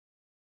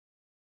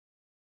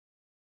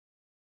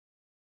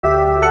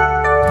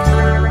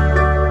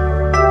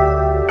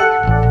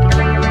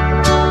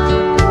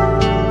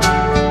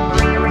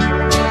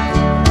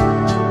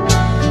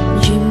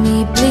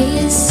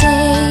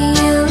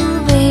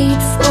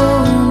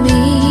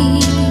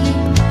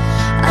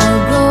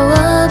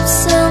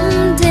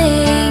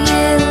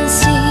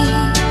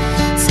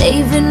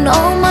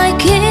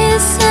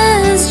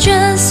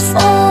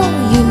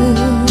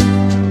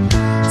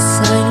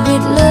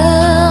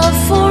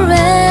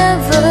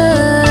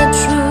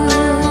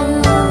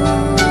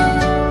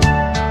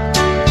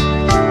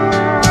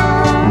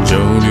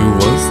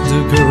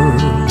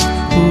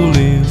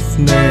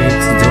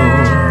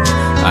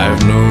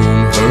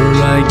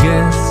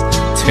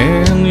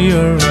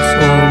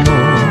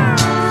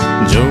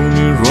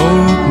Joni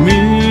wrote me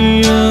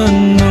a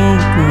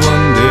note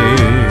one day,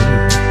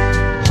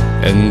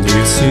 and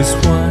this is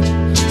what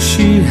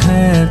she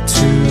had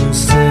to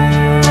say.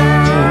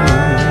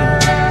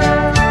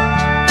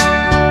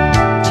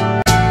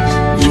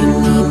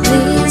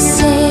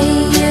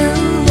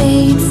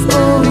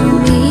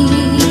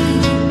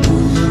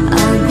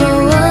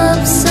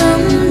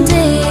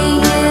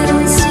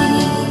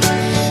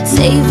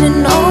 Saving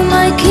all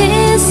my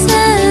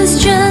kisses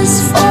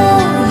just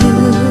for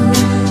you,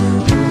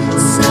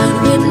 signed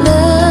with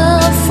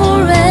love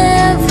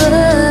forever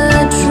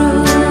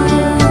true.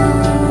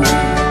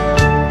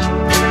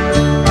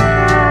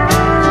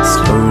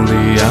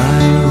 Slowly I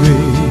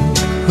read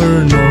her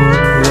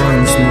note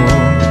once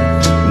more,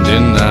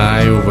 then I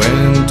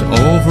went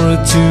over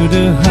to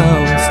the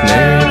house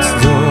next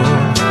door.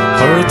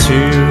 Her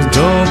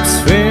teardrops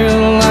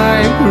fell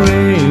like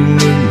rain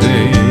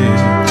today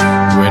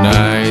when I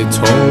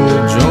told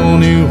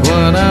Joni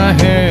what I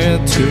had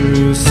to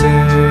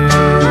say.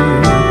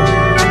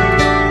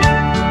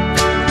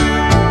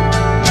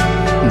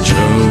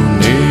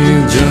 Joni,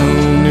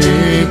 Joni,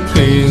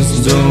 please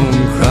don't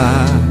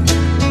cry.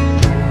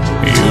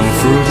 You'll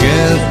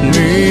forget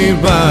me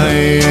by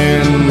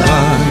and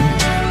by.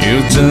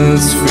 You're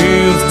just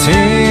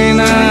 15,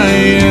 I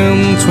am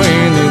 22.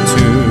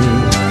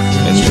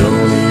 And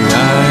Joni, I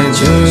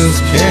just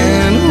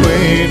can't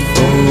wait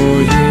for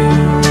you.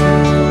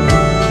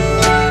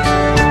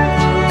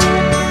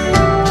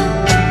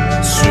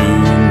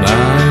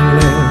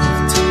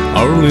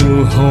 Our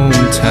little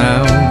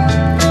hometown,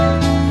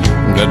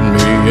 got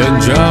me a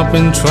job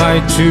and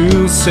tried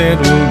to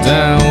settle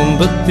down,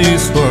 but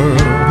these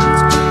words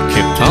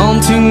kept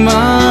haunting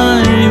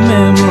my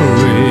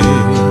memory.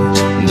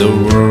 The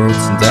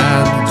words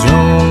that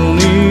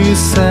Joni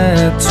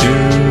said to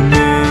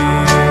me.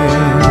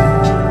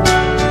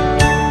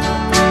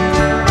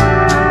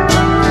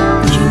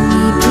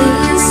 Joni,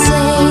 please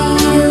say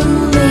you'll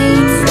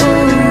wait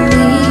for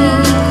me.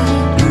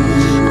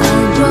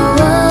 I'll grow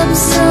up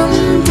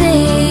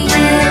someday,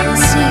 you'll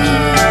see.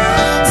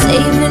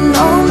 Saving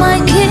all my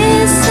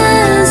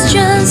kisses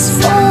just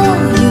for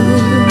you,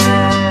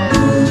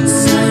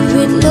 signed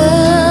with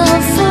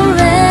love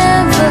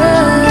forever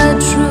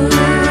true.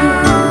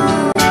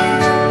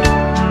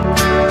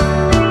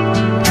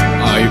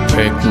 I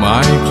packed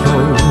my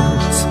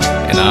clothes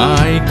and I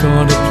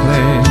got a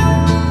plan.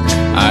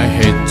 I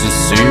had to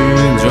see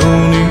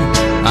Joni,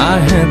 I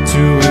had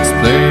to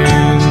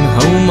explain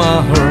how my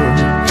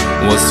heart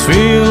was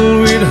filled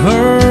with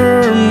her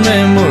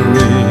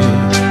memory,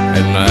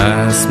 and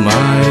asked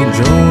my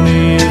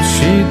Joni if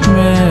she'd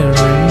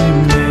marry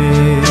me.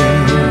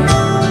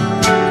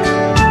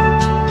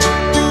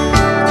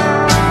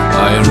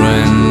 I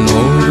ran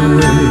all the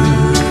way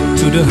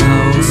to the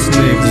house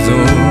next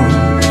door,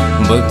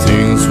 but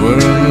things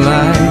weren't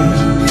like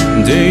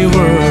they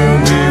were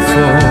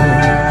before.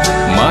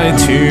 My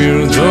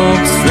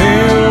teardrops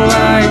fell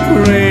like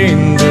rain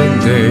that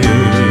day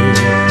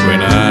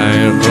when I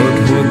heard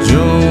what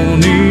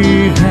Joni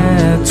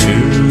had to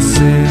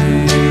say.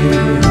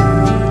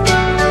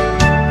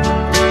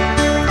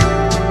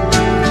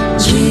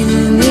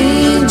 Jimmy,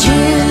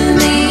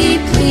 Jimmy,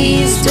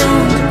 please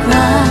don't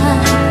cry.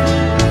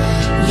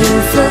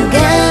 You'll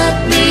forget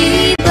me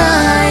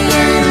by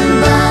and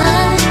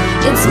by.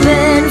 It's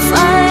been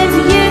 5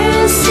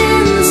 years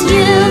since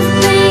you've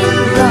been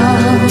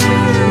gone.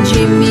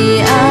 Jimmy,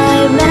 I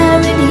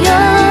married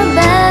your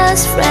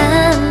best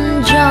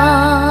friend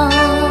John.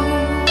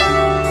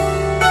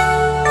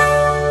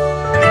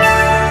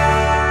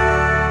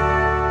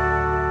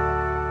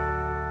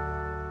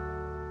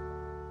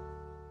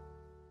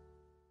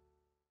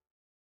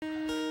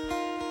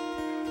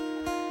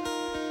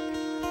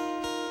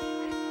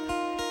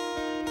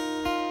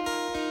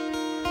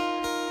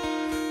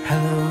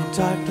 Hello,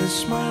 darkness,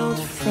 my old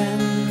friend.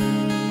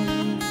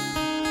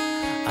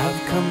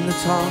 I've come to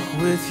talk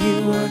with you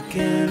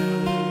again,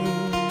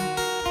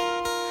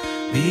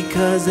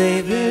 because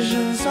a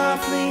vision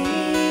softly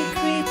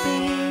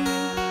creeping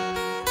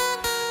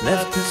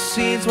left the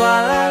seeds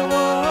while I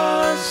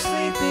was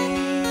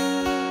sleeping,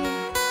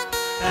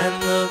 and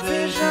the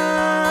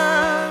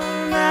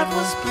vision that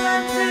was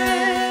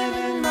planted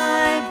in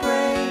my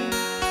brain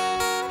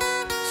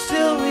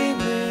still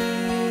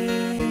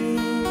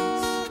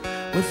remains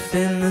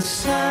within the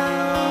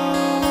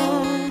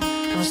sound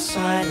of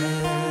silence.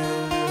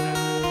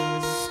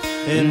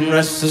 In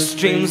restless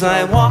dreams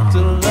I walked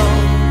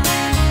alone,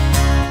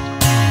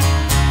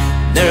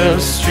 narrow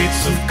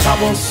streets of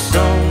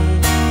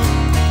cobblestone,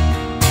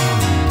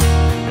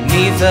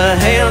 beneath the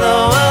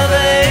halo of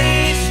a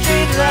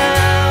street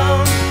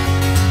lamp.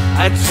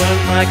 I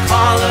turned my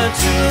collar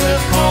to the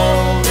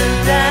cold and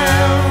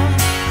down,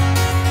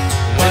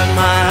 when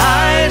my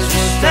eyes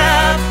were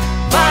stabbed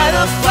by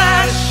the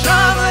flash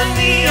of a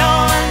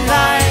neon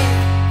light.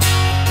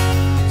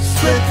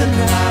 Split the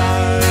night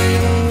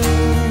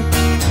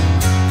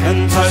and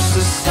touch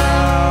the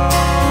sound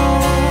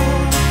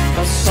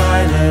of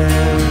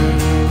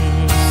silence,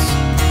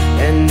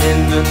 and in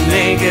the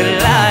naked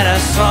light I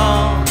saw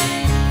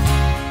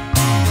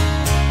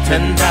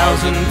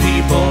 10,000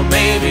 people,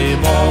 maybe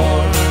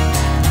more.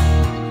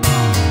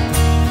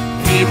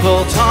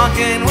 People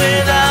talking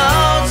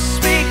without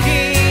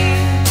speaking,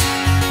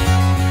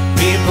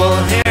 people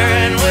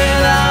hearing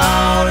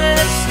without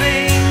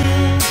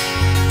listening,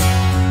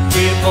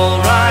 people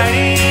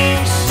writing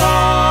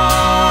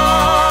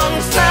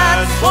songs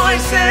that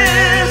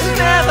voices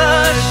never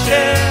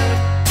shared.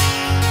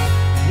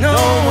 No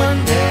one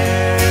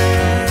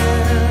dared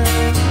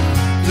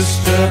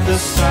disturb the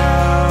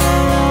sound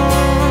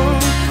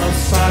of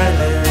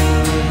silence.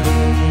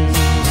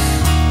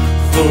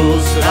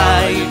 Fools that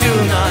I do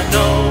not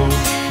know,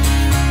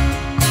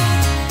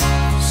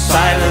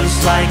 silence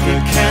like a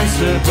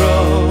cancer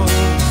grows.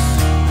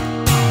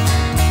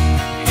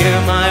 Hear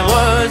my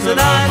words that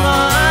I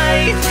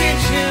might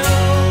reach you,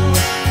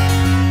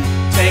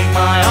 take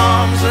my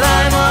arms that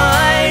I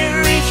might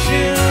reach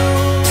you,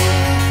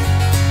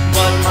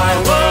 but my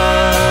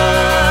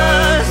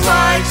words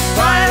like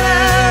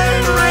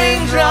silent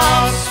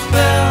raindrops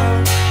fell,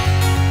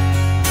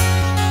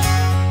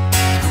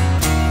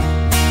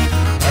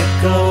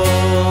 echo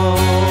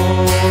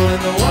in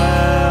the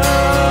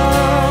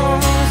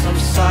wells of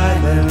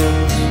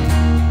silence.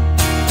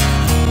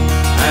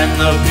 And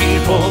the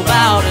people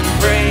bowed and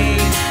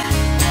prayed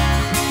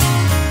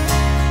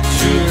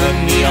to the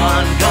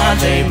neon god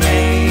they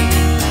made,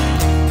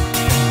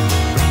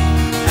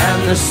 and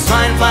the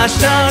sign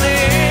flashed out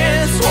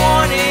its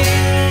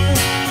warning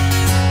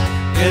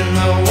in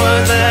the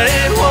word that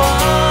it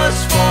was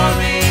for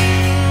me.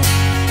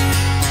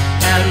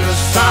 And the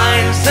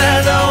sign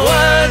said the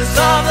words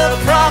of the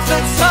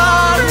prophets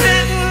are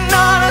written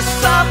on a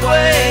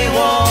subway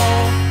wall,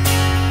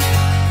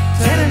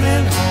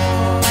 tenement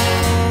hall,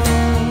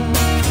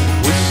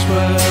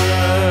 whispered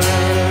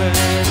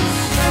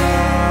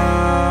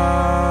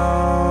sound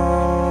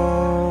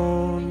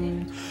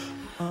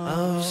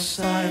of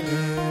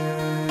silence.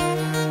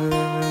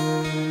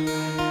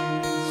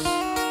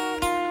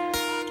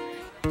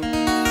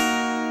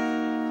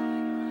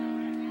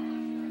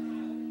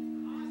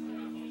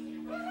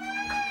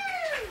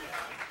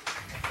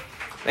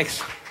 Thanks.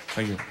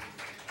 Thank you.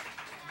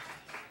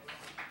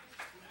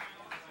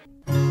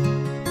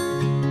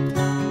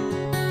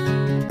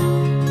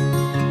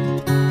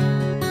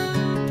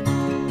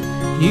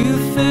 You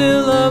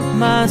fill up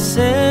my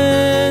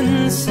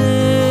senses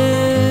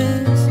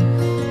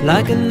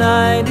like a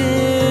night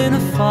in a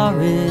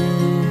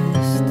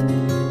forest,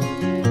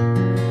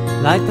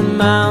 like the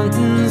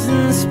mountains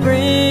in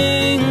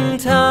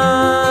springtime,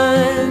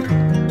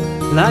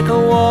 like a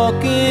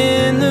walk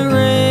in the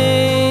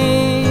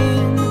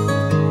rain,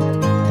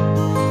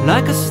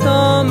 like a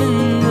storm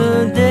in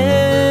the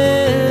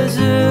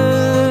desert,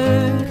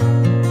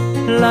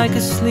 like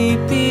a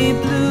sleepy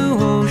blue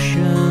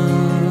ocean.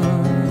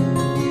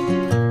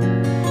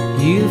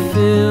 You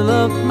fill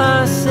up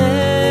my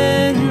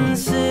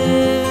senses,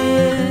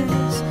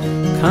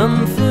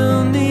 come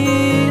fill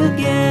me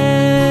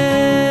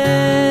again.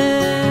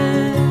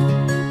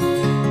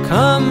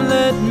 Come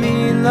let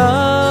me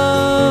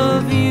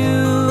love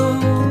you,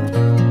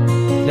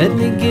 let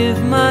me give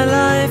my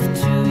life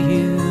to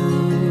you,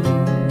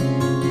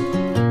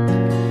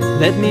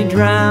 let me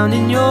drown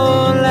in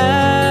your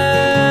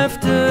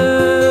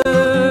laughter,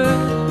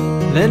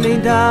 let me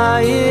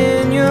die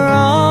in your arms,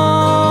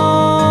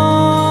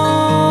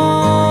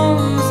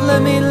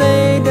 let me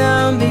lay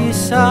down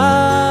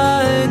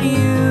beside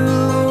you,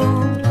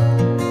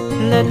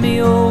 let me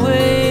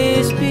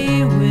always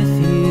be with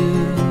you.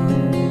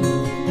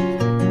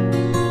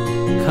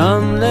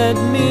 Come let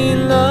me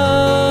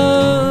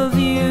love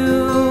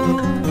you,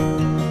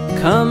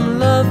 come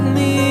love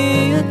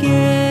me again.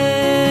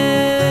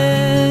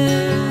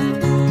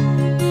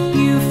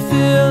 You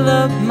fill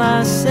up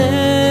my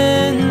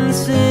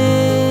senses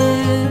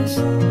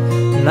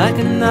like a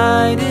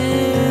night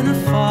in a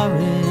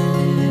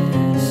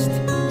forest,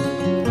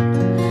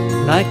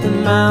 like the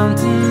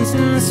mountains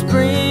in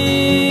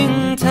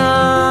springtime,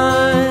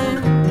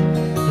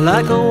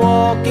 like a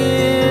walk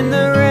in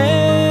the rain,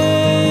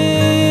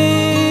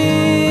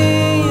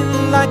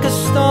 like a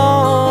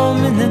storm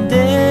in the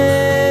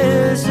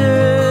desert,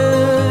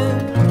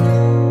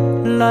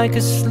 like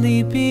a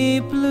sleepy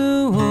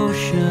blue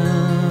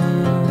ocean.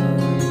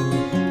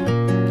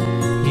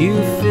 You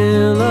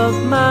fill up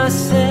my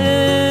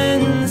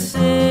senses,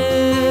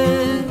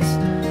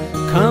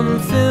 come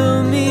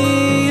fill me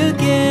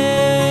again.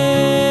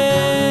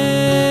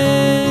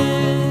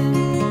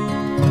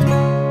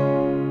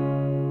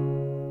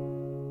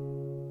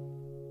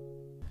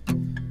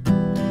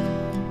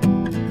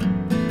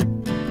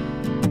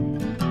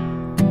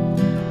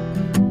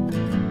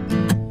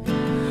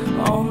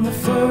 On the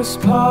first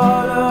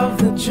part of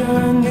the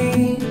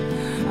journey,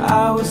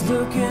 I was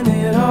looking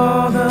at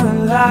all the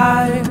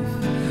life,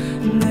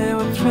 and there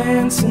were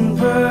plants and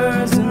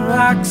birds and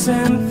rocks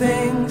and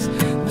things,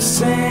 the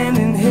sand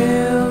and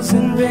hills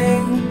and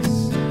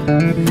rings.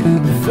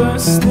 The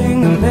first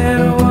thing I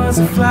met was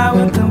a fly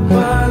with a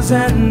buzz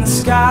and the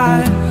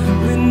sky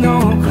with no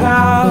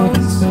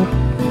clouds.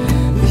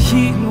 The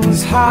heat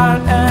was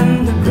hot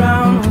and the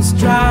ground was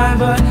dry,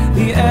 but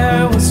the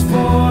air was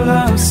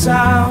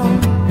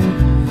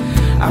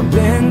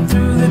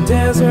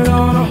desert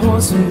on a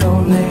horse with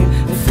no name.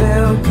 It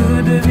felt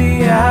good to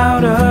be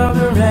out of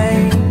the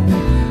rain.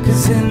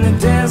 'Cause in the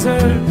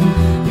desert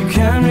you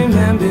can't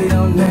remember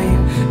your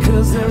name,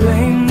 'cause there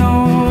ain't no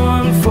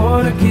one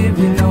for to give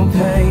you no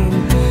pain.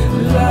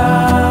 La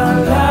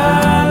la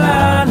la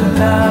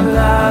la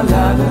la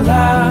la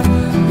la la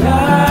la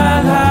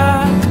la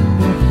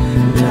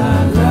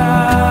la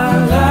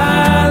la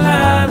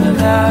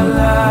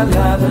la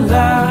la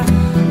la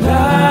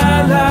la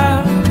la.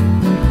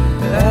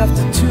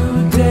 After 2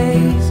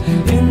 days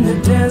in the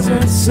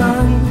desert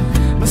sun,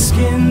 my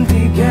skin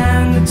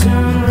began to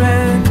turn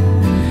red.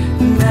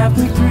 And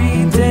after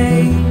 3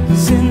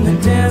 days in the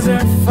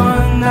desert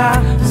fun, I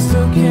was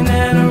looking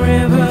at a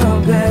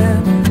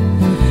riverbed,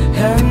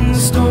 and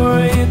the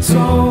story it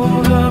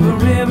told of a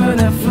river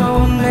that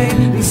flowed made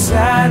me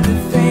sad to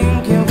think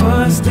it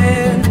was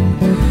dead.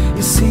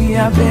 You see,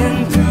 I've been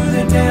through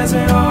the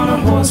desert on a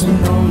horse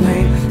with no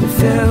name. It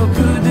felt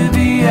good to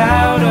be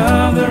out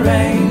of the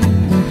rain.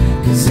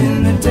 'Cause in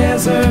the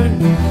desert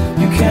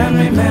you can't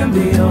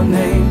remember your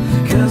name,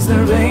 'cause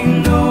there ain't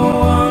no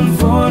one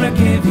for to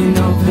give you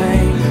no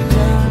pain.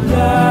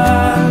 La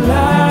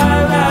la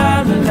la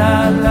la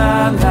la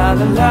la la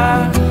la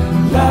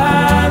la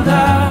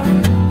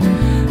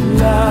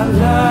la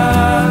la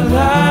la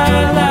la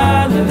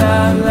la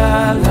la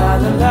la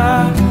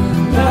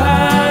la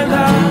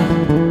la.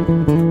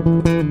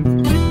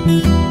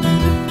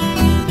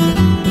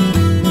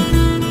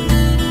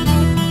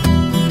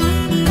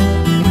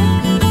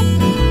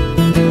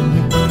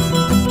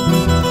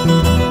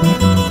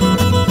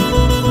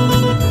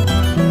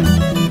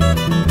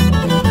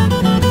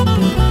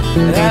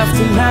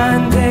 After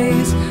 9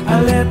 days,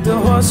 I let the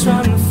horse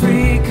run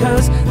free,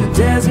 'cause the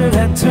desert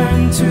had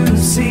turned to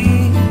the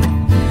sea.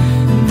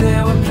 And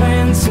there were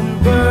plants and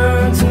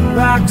birds and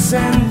rocks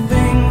and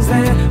things.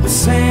 There were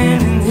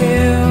sand and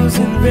hills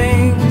and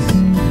rings.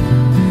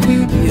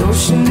 The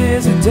ocean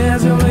is a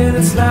desert with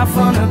its life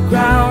on the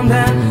ground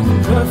and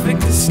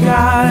perfect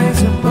skies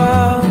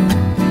above.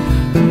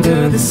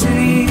 Under the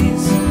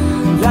cities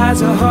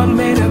lies a heart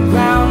made of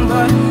ground,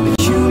 but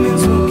the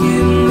humans will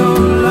give no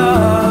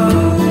love.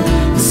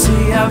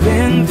 I've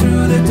been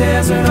through the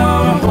desert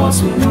on a horse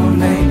with no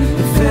name.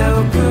 It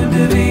felt good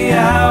to be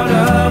out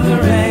of the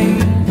rain.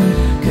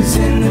 'Cause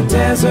in the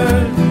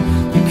desert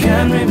you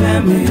can't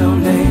remember your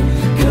name,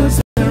 'cause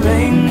there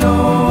ain't no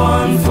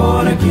one for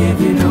to give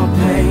you no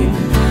pain.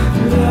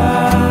 La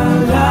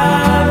la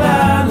la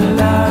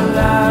la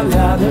la la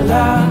la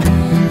la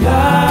la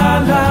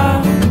la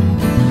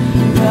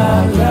la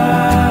la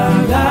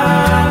la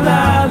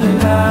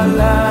la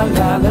la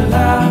la la la.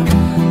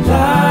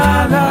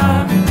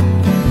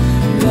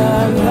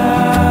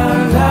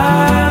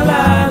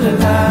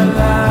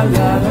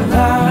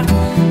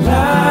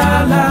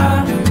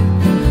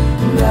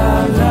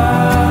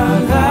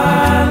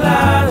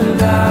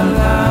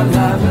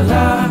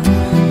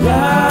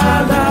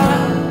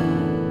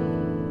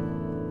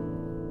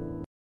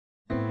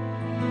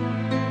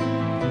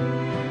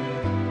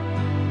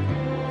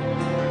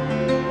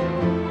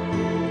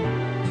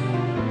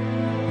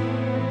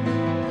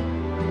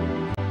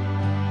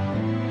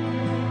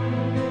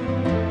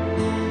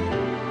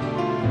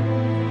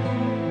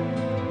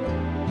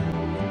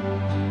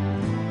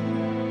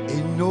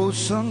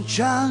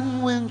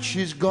 Sunshine when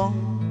she's gone,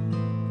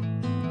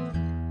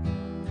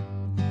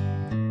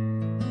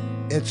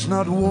 it's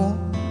not warm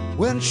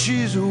when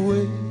she's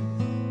away.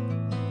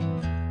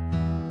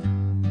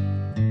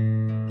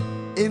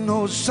 Ain't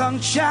no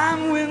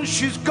sunshine when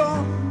she's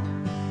gone,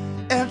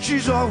 and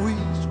she's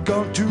always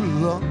gone too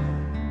long.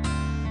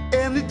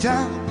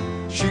 Anytime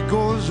she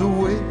goes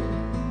away,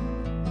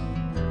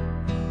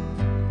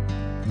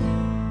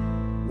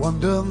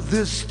 wonder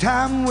this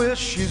time where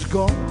she's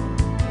gone.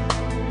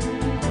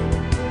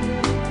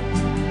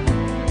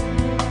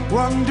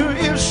 Wonder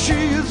if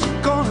she's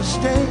gonna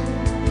stay.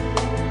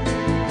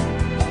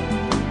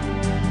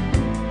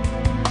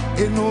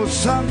 Ain't no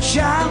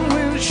sunshine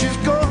when she's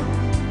gone,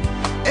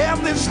 and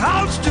this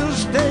house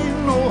just ain't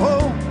no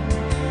home.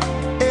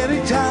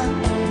 Anytime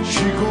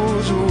she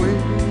goes away,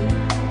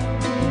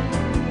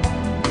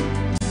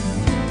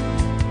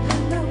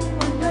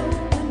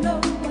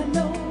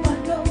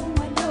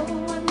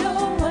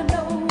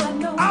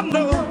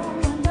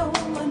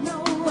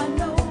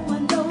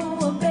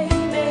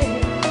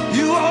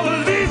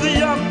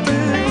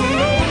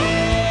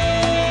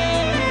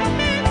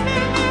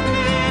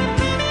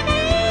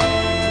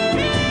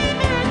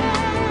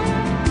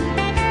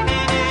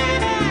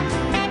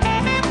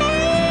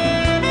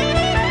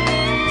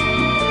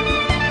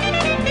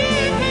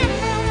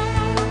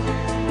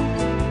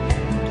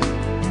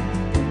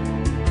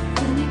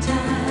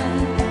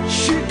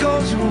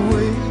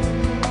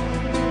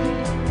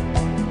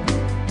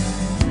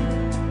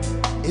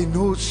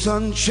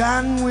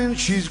 sunshine when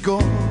she's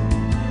gone.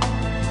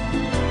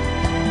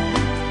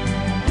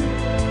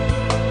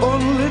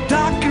 Only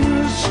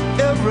darkness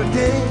every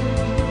day.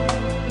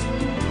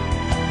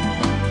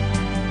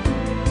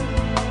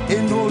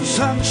 Ain't no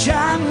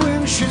sunshine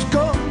when she's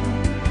gone,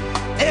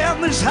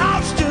 and this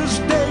house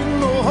just ain't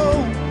no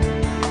home.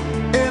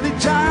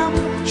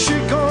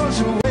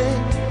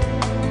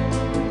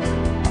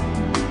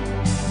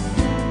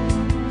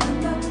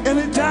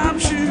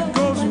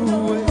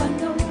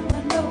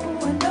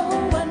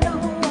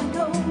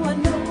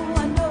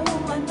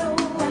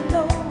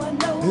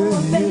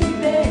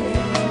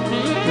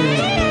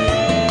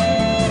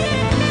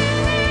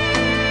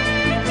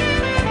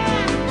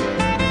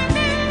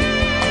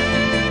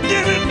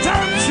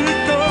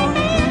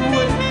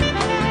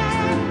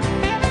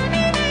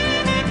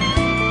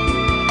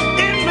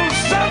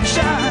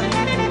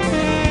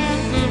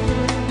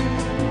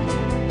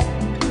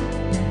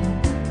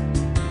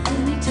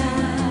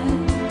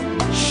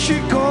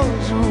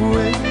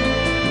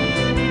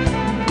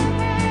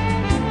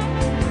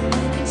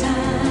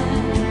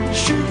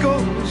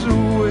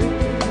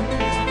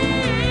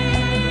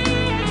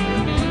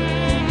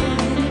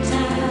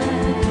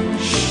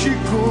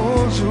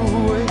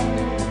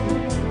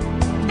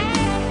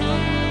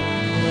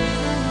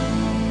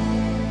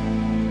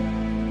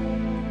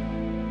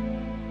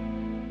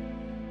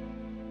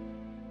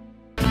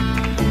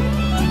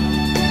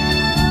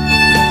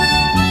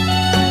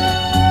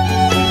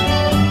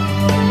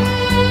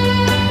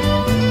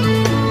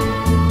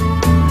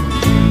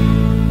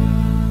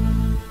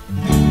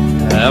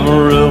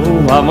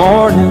 by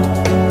morning,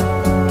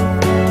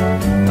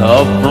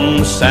 up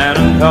from San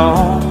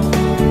Antonio.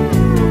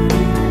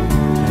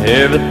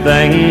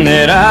 Everything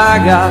that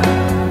I got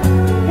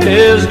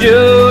is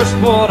just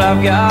what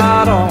I've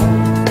got on.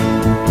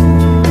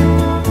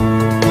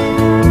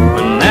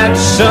 When that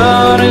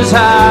sun is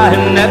high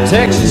in that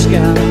Texas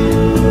sky,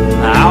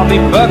 I'll be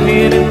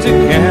bucking into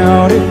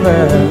county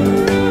fair.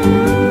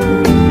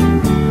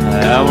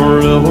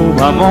 Amarillo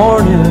by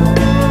morning,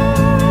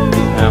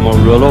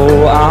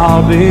 Amarillo,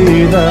 I'll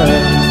be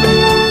there.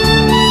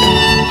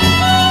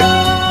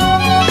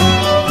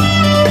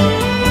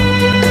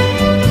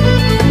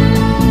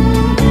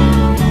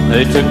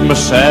 They took my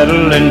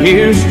saddle in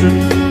Houston,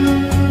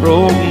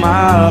 broke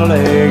my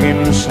leg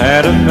in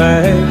Santa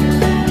Fe.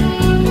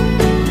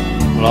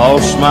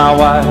 Lost my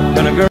wife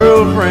and a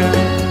girlfriend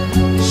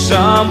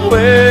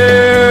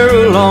somewhere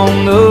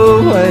along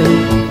the way.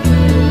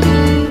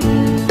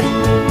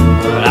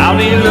 But I'll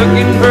be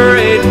looking for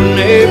it when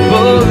they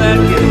pull that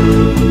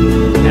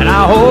gate, and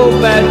I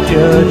hope that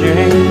judge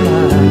ain't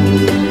lying.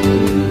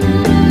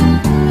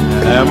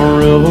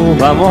 Amarillo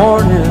by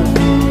morning,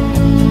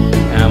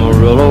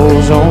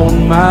 Amarillo's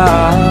on my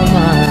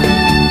mind.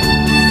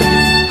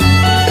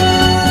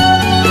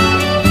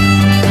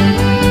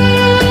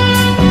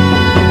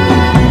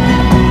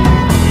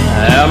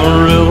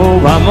 Amarillo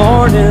by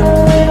morning,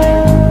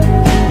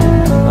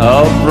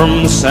 up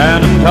from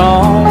San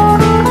Antonio.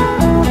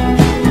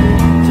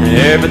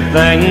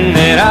 Everything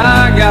that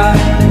I got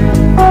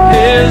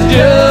is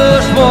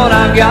just what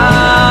I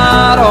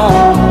got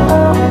on.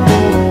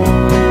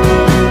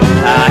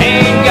 I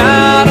ain't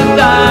got a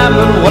dime,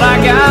 but what I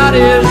got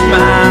is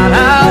mine.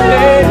 I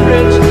ain't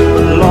rich,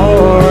 but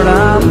Lord,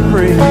 I'm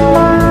free.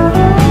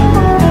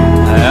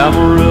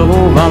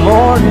 Amarillo by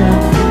morning,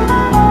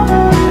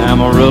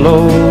 Amarillo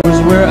is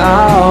where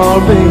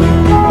I'll be.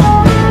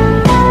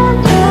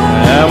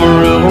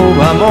 Amarillo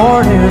by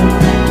morning,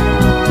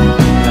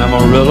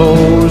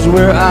 Amarillo's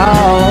where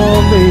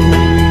I'll be.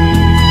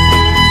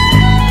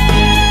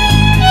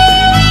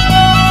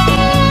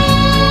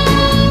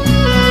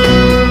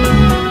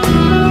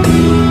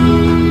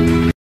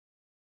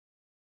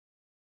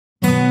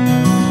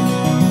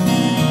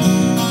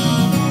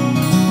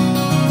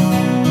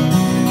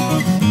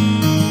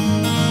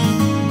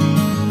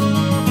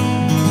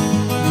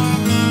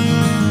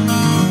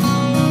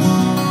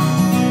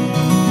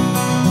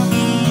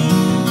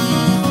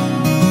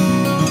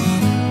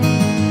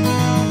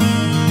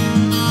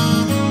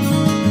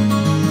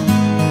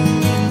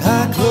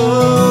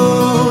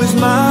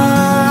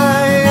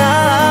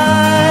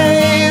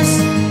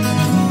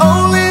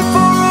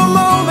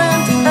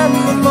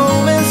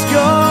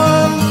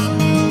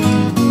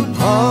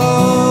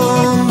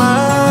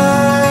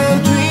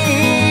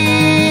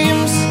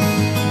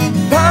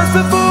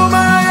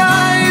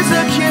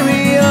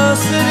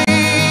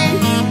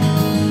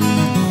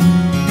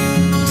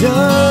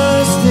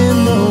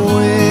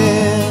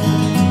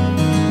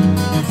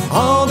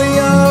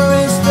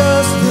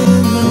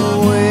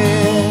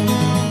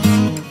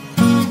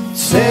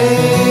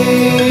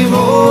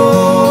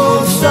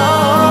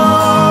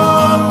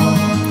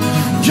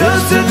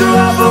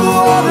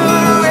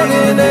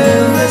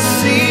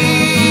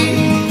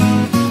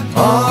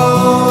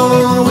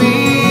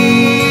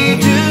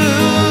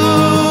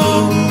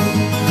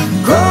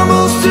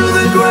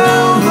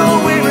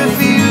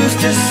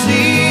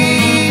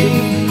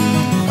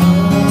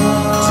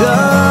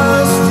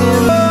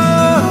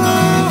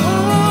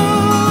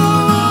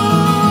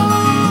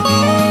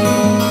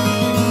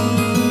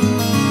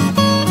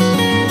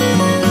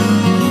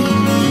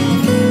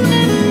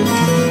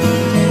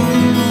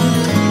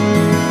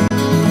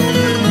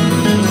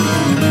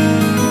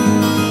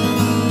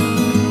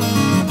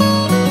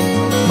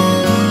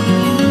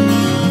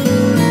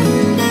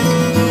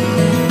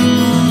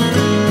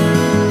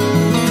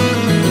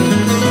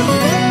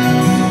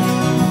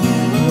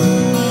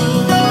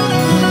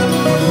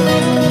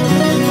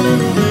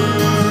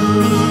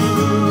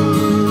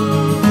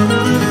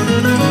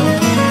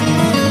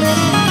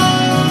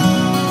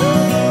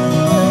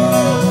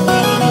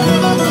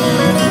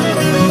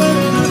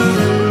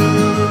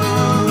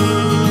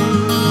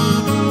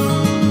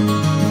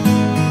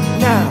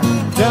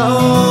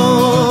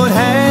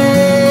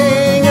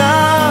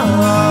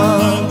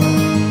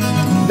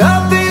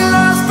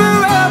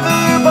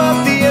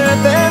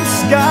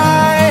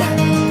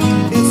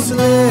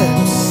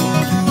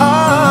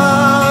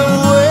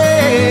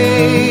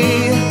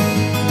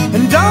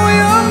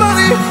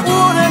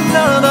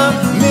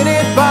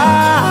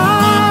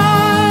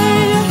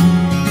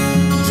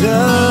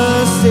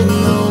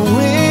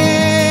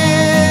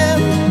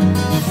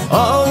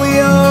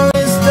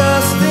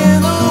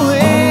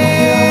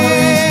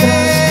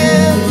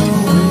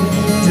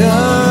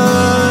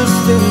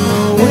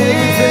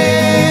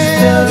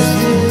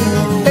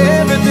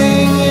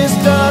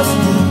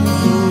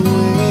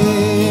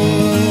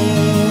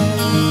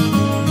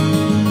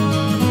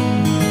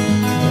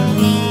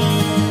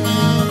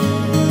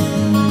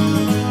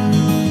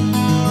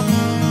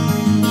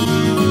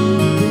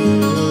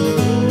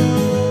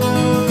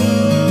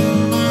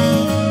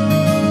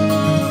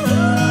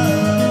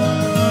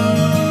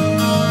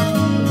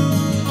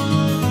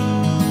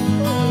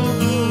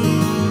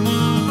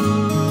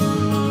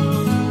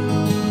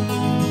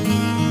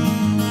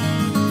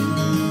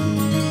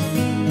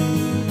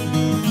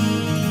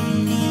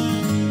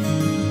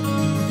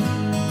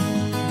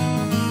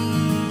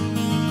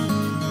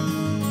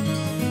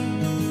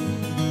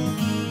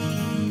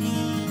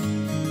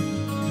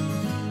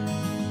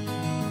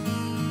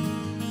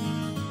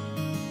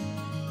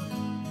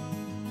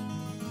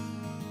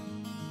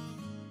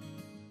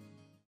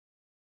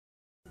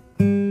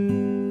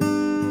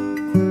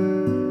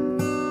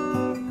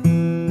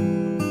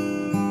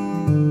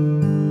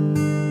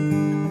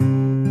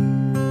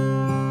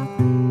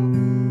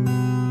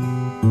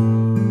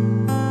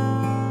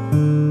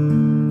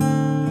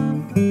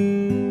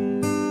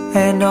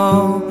 and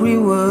Aubrey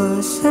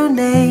was her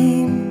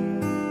name.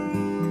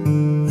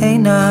 A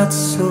not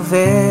so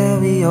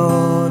very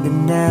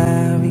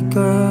ordinary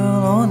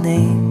girl or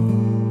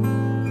name,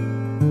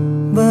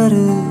 but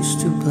who's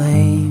to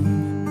blame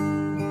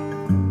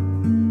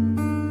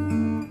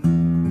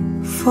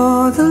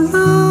for the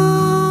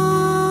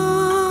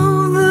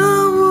love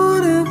that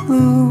wouldn't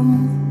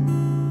bloom,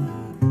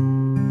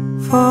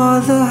 for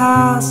the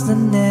house that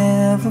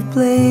never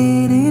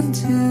played in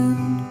tune,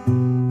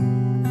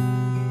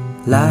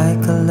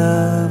 like a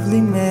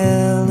lovely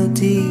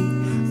melody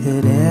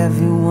that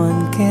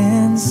everyone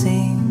can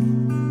sing.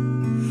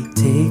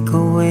 Take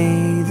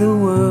away the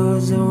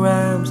words and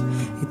rhymes,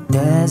 it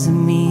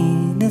doesn't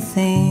mean a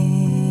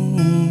thing.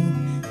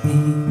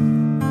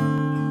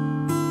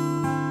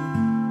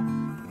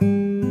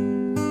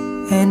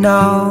 And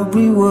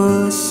Aubrey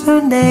was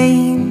her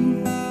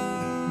name.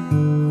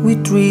 We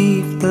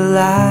dreamed the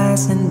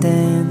lies and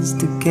danced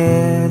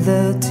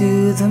together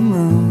to the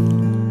moon.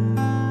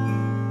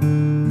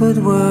 But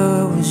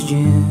where was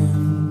June?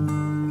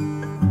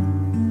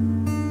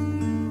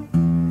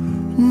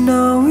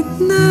 No, it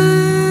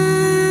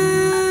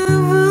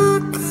never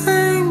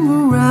came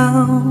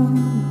around.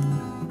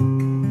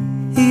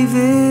 If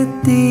it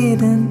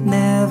didn't,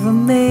 never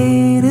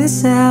made a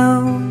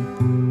sound.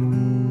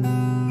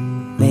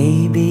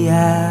 Maybe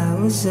I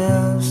was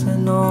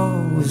absent or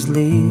was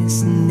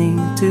listening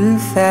too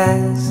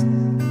fast,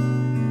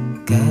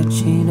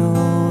 catching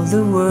all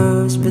the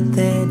words, but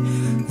then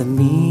the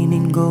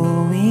meaning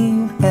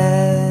going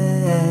past.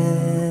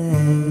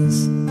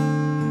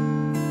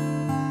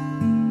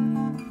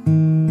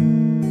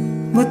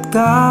 But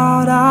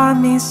God, I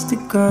missed the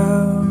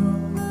girl,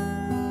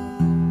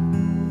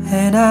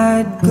 and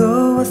I'd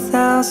go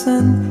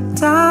 1,000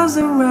 times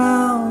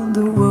around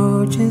the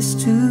world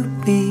just to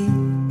be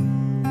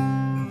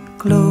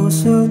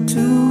closer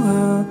to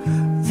her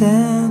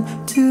than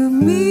to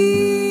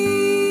me.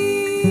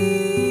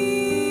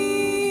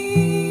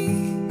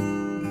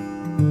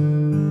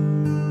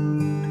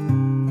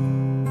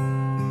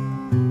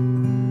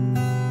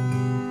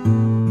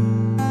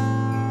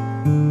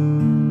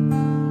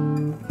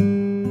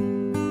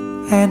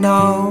 And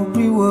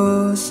Aubrey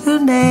was her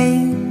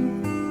name.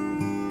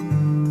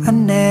 I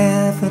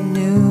never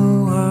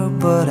knew her,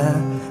 but I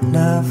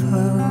love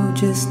her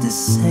just the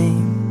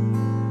same.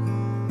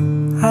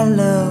 I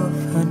love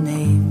her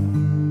name.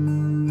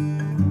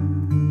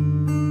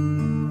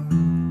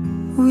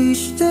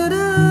 Wish that I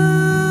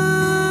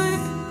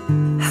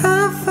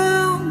had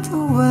found a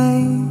way,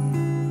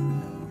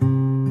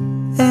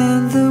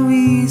 and the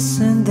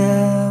reason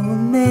that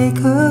would make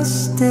her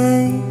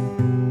stay.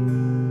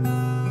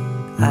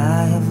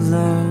 I have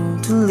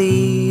learned to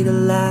lead a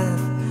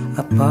life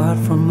apart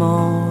from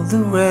all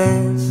the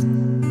rest.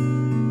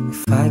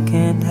 If I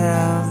can't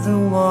have the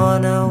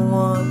one I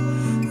want,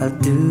 I'll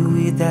do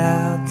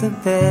without the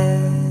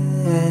best.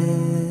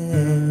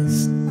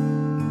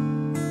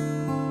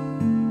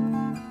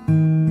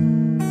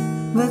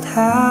 But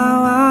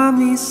how I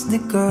miss the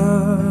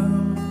girl,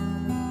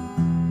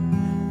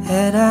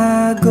 and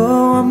I go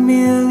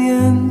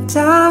 1,000,000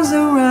 times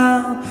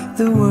around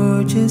the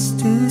world just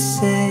to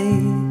say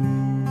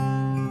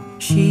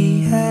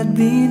she had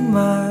been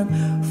mine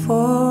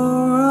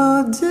for a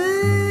day.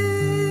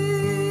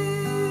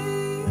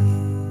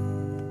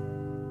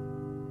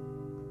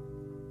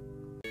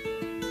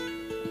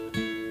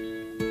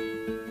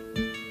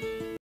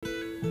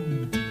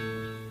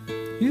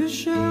 You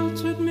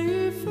sheltered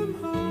me from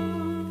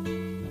harm,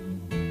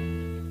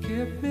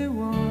 kept me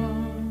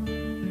warm,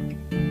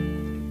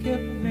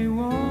 kept me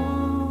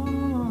warm.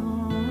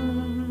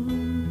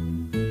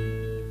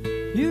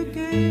 You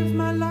gave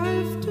my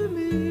life to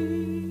me,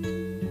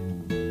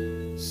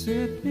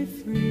 set me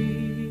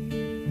free,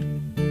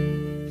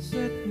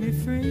 set me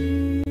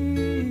free.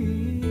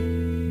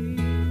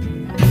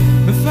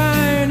 The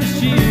finest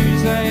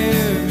years I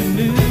ever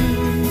knew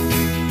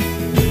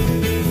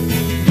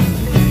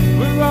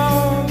were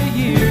all the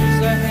years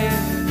I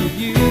had with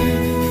you.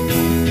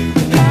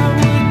 I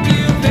would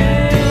give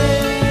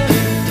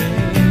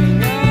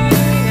everything I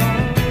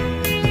own,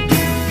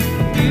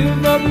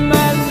 give up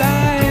my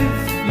life,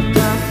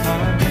 my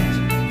heart,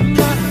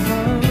 my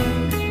home.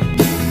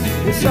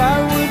 Yes, I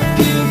would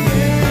give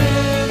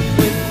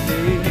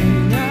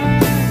everything I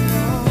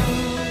own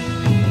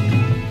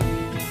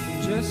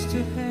just to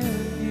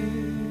have you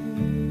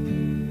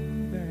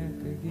back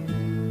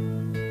again.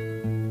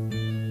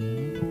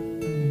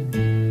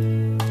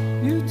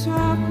 You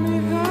taught me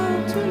how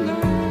to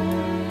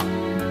love,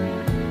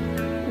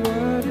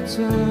 what it's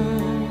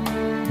all,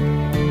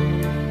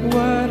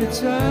 what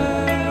it's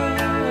all.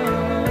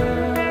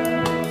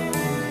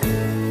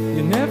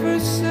 You never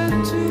said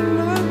too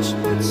much,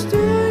 but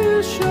still you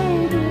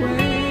showed the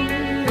way,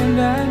 and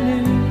I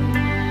knew,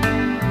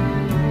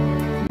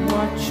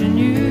 watching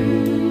you,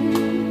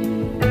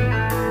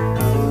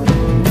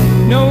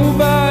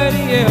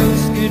 nobody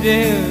else could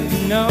ever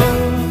know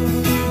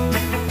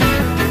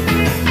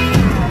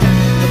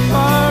the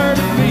part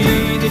of me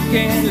that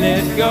can't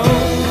let go.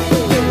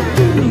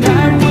 And I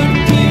would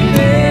give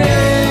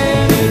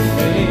everything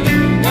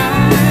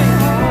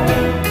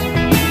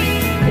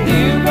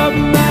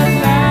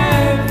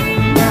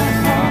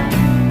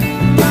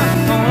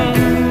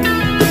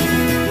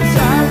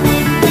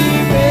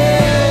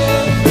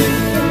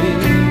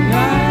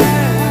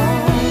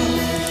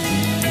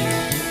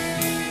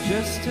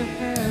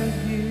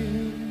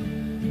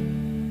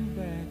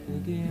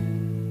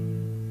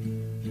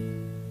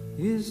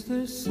Is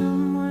there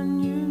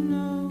someone you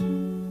know,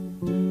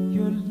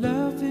 you're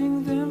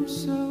loving them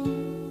so,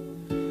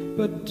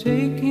 but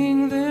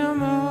taking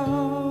them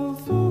all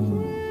for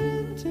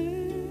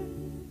granted?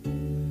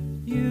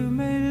 You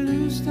may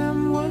lose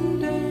them one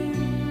day,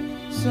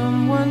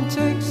 someone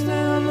takes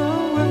them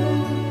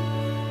away,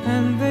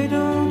 and they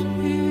don't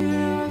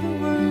hear the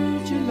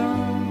words you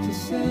long to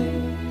say.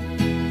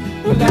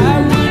 Well,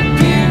 I would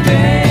give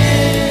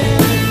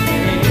everything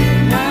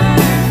I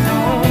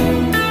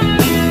own,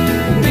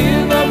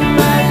 give up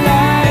my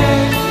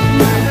life,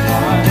 my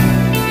heart,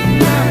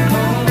 my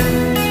home,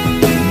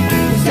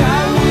 'cause I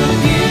would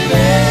give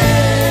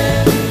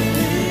everything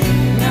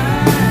I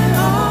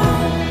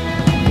own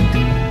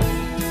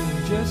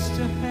just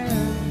to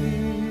have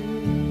you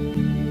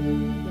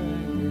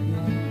back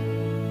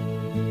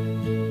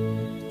again,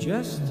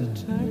 just to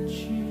touch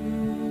you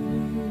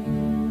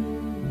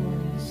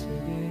once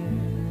again.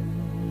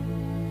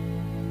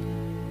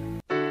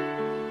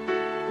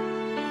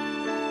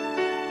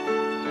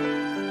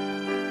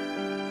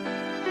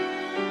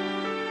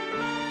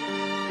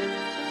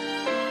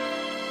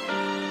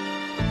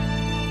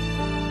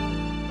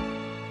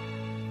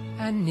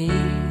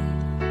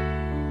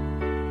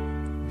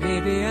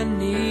 Baby, I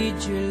need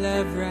your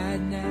love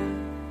right now,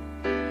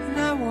 and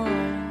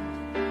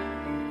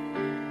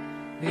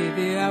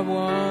baby, I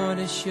want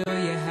to show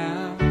you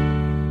how.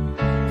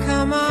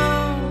 Come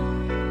on,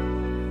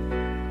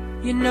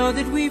 you know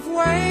that we've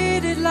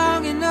waited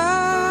long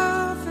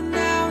enough, and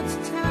now it's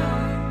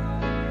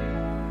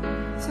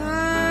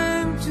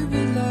time to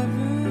be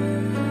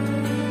lovers.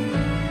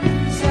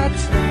 I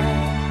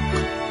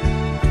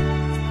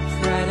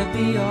try to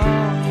be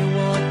all you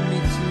want me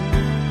to,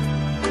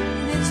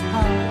 and it's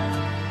hard,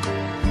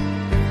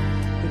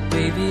 but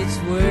baby, it's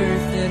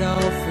worth it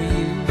all for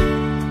you.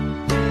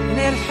 And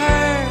it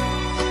hurts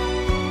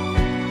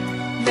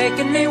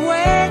making me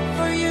wait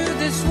for you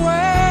this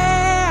way.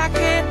 I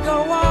can't go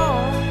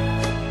on,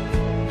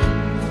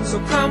 so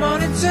come on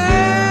and take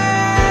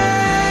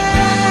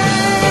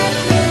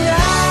me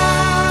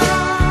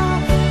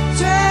now,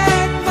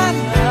 take my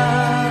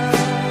love,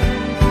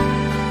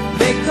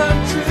 make come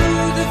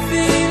true the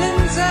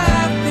feelings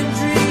I've been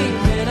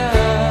dreaming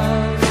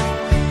of.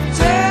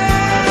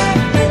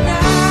 Take me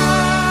now,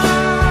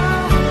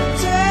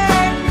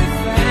 take me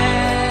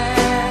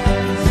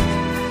fast.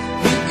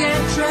 You can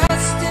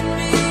trust in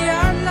me,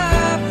 our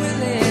love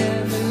will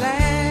ever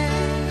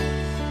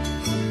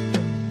last.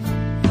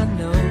 I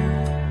know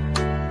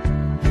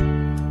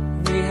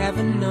we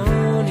haven't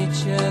known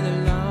each other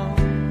long,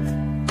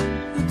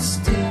 but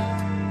still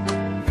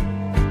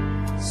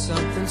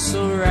something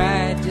so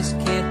right just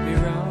can't be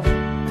wrong.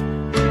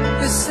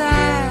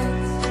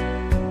 Besides,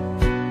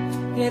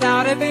 it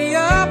ought to be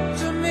up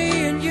to me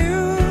and you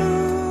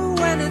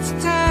when it's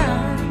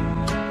time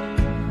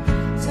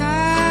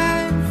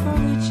for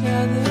each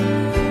other.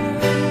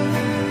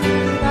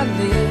 I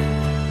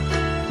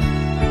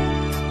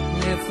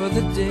live for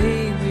the day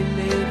we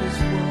live as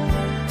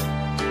one.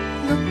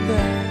 Look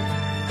back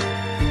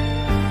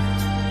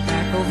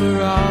over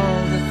all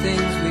the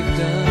things we've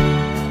done.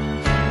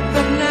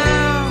 But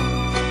now,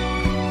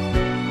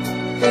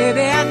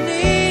 baby, I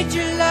need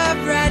your love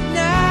right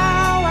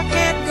now. I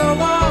can't go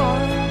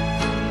on,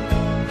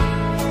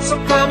 so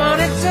come on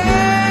and take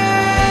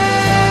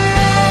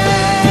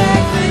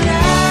me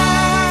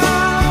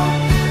now,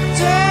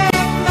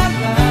 take my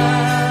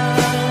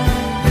love,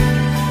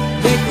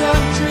 make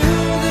come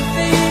true the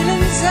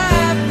feelings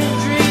I've been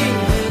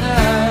dreaming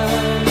of.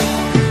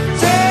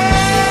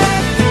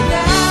 Take me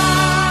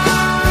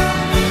now,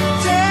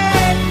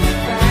 take me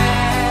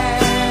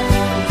fast.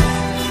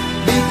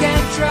 You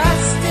can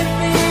trust in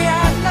me,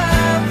 our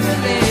love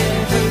will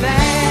ever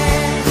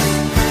last.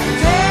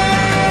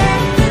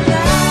 Take me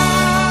now,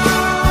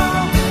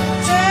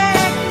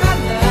 take my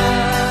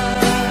love,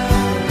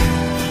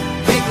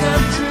 make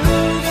come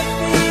true the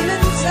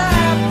feelings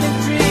I've been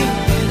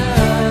dreaming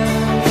of.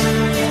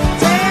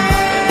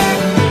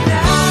 Take me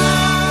now,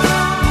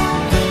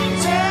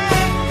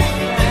 take me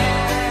fast.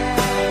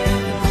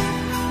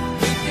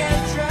 You can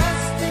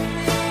trust in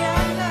me,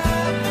 our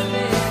love will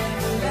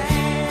ever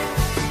last.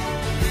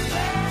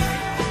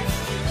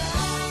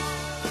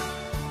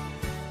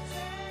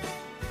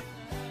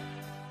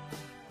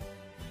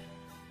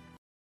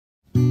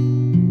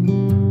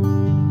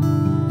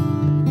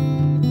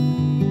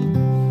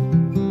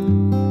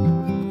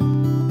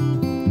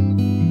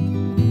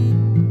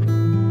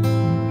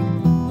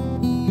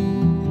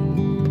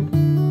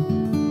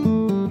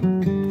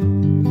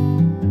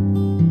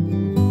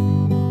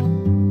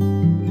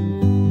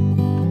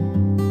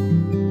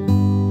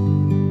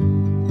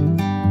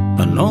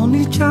 An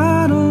only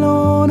child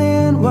alone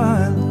and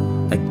wild,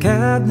 a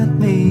cat that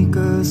make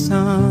a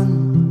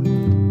sound.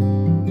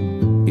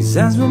 His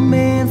hands were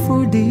meant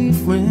for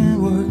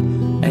different work,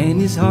 and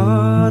his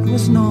heart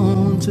was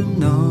known to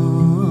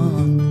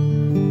none.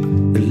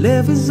 He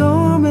left his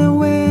home and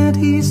went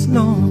his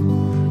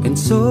lone and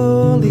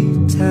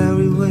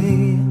solitary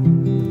way,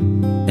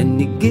 and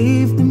he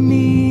gave to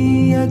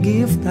me a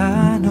gift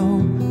I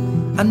know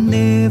I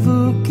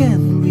never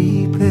can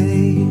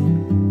repay.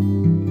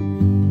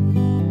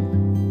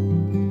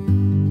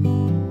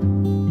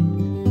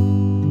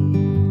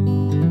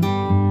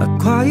 A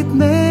quiet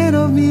man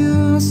of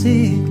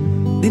music,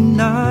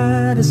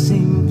 denied a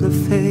simpler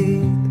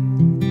fate.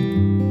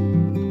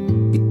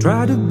 He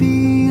tried to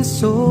be a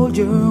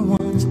soldier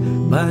once,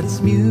 but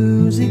his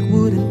music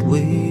wouldn't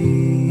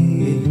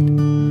wait.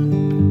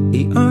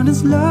 He earned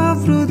his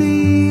love through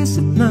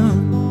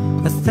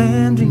discipline, a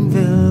thundering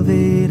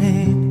velvet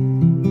hand.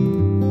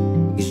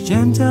 His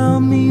gentle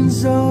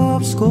means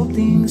of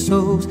sculpting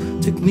souls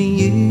took me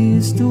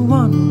years to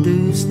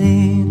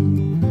understand.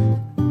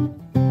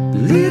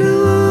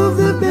 Little of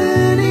the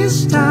band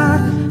is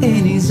tired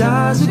and his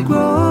eyes are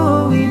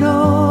growing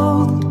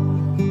old,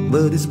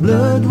 but his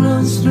blood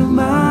runs through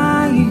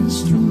my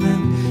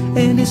instrument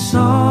and his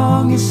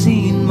song is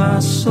in my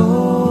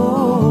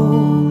soul.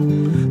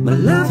 My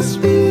love has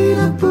been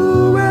a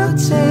poor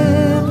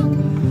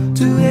attempt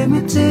to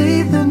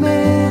imitate the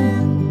man.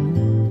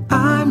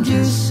 I'm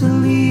just a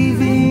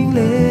living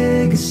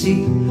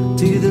legacy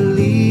to the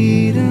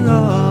leader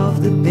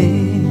of the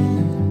band.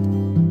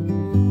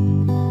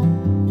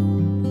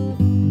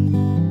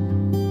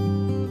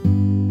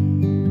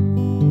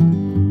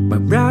 My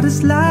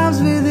brothers'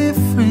 lives were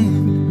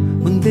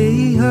different when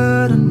they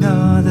heard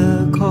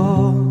another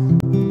call.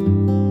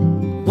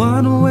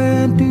 One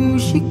went to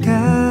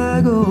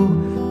Chicago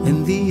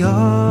and the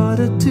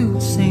other to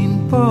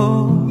St.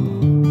 Paul.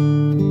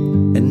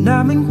 And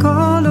I'm in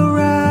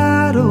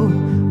Colorado,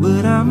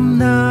 but I'm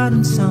not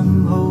in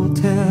some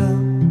hotel,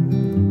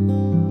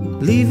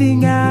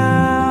 living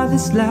out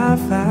this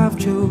life I've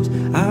chose,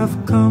 I've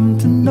come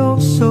to know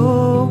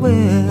so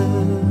well.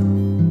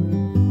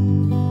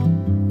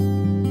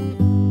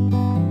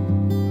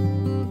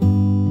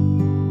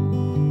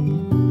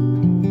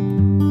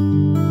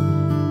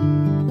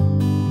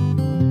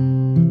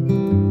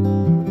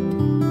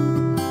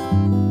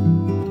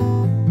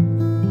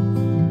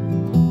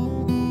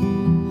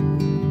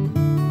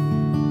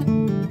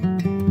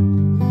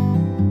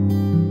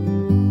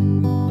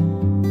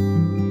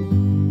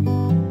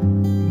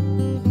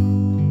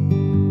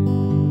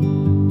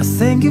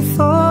 Thank you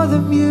for the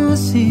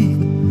music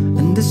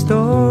and the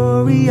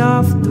story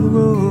of the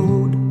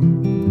road.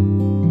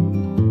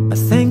 I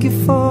thank you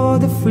for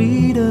the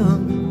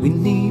freedom we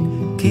need,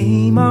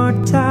 came our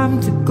time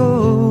to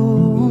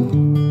go.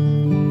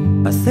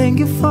 I thank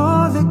you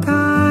for the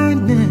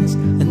kindness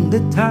and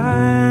the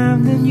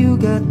time that you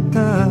got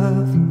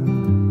tough.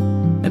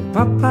 And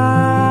Papa,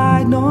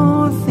 I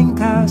don't think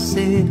I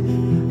said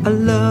I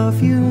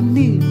love you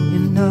near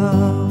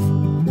enough.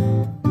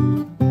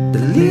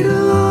 The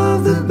little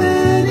of the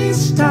band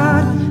is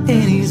tired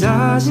and his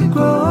eyes are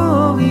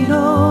growing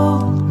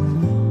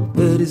old,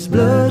 but his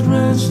blood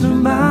runs through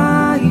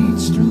my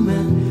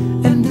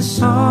instrument and the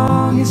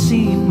song is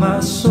in my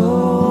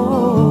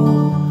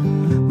soul.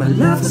 My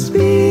love has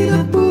been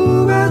a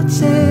poor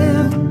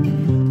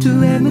attempt to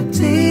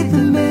imitate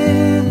the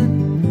man.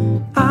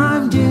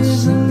 I'm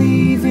just a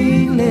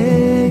living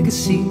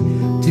legacy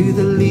to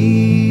the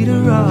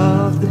leader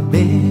of the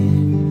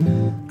band.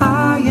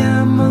 I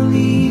am a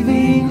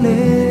living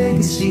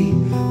legacy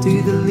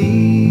to the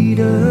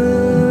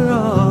leader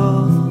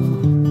of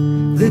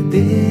the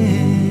band.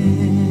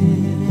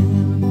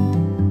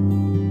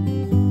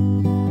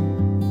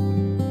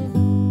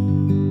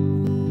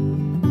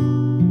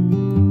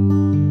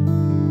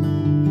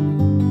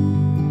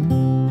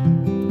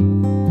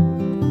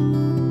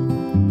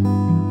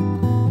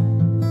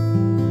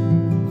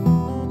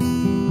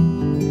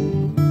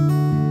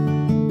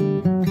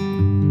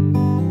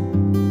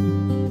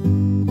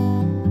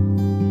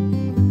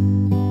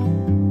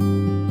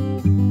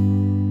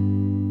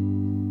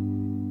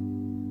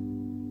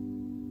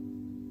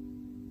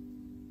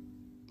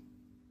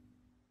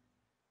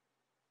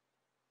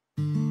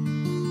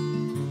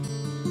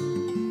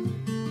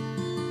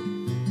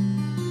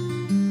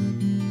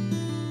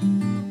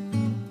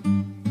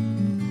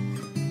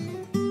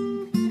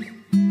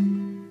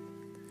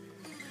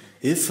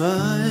 If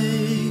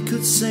I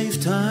could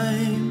save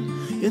time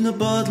in a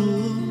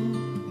bottle,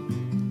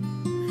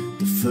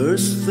 the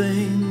first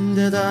thing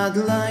that I'd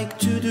like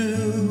to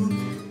do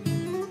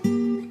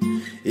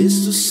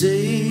is to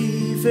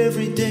save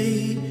every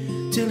day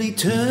till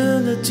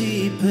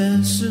eternity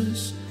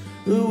passes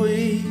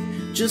away,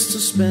 just to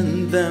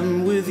spend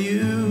them with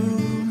you.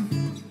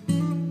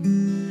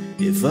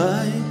 If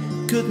I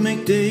could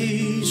make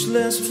days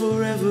last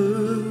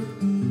forever,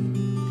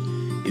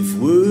 if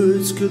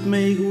words could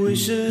make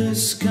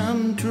wishes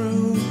come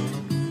true,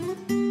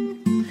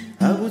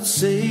 I would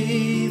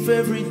save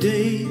every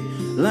day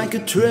like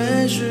a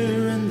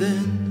treasure, and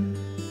then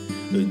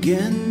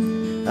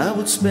again I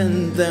would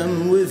spend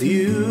them with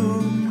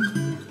you.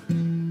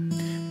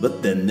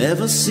 But there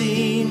never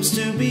seems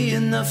to be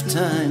enough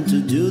time to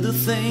do the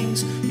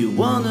things you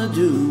wanna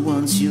do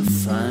once you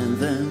find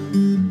them.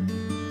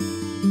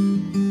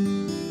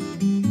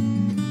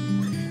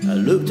 I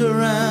looked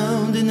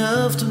around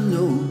enough to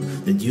know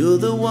that you're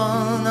the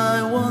one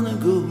I wanna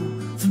go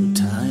through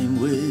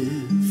time with.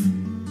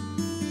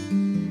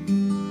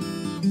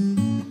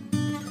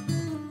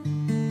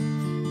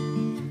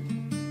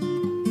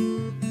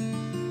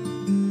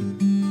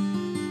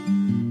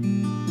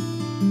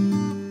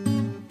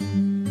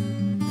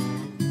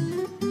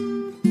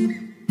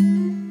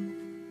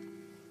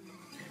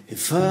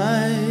 If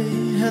I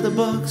had a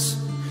box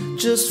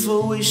just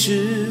for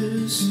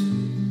wishes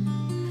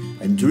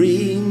and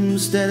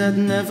dreams that had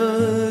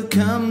never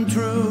come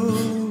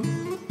true,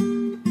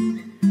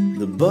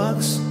 the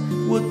box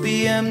would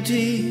be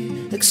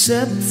empty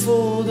except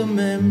for the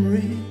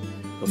memory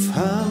of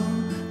how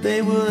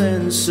they were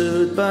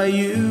answered by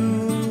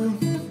you.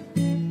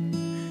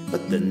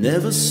 But there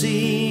never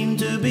seemed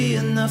to be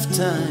enough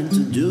time to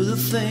do the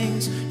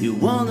things you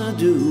wanna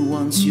do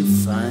once you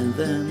find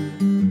them.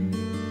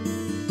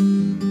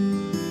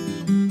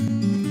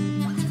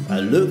 I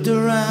looked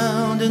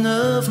around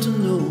enough to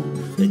know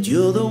that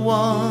you're the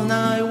one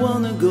I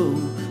wanna go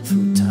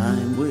through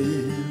time with.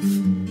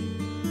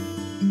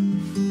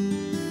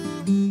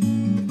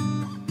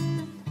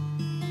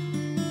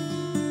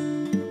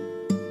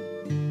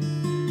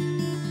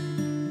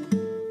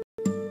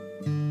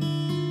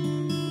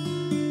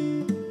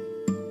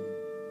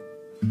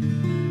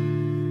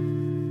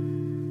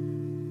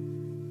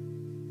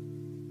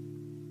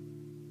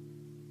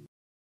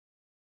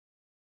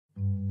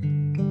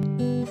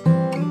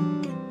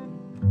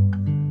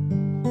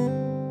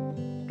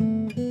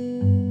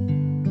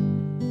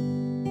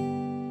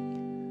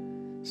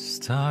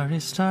 Starry,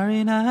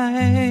 starry night,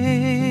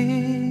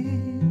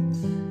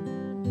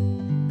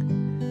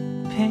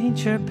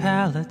 paint your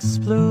palettes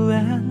blue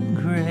and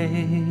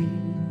gray.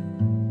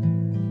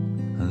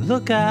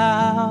 Look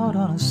out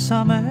on a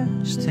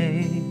summer's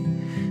day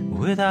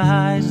with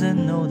eyes that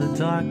know the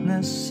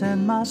darkness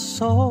in my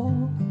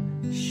soul.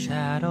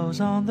 Shadows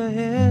on the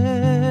hills,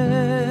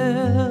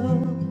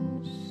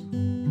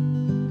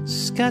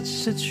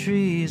 sketch the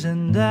trees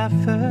and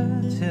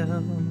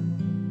daffodils,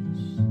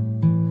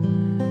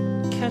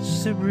 catch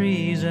the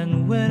breeze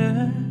and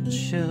winter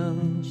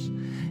chills,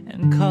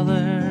 and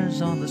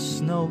colors on the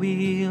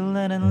snowy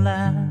linen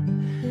land.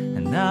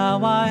 And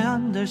now I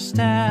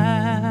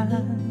understand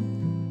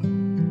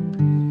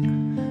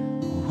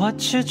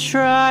what you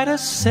try to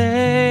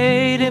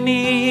say to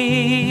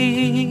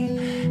me,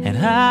 and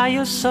how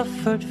you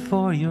suffered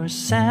for your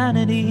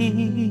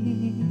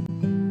sanity,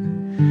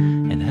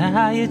 and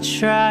how you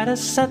try to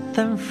set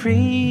them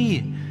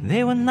free.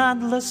 They would not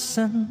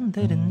listen,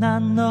 they did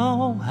not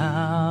know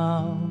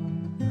how.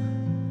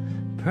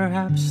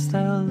 Perhaps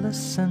they'll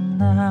listen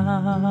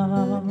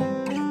now.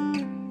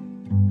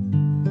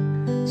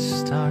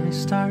 Starry,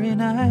 starry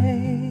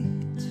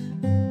night,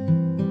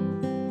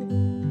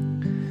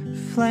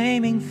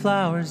 flaming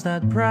flowers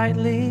that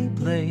brightly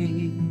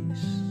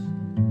blaze,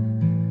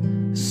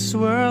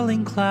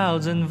 swirling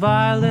clouds and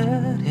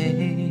violet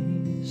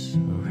haze,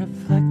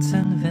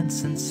 reflecting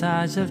Vincent's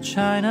eyes of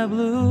china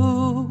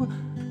blue,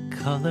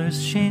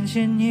 colors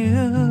changing you.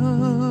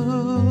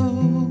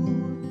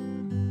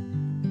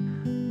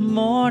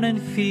 Morning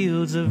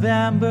fields of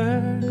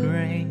amber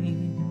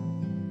grain,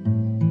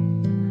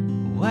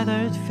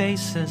 weathered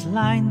faces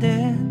lined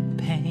in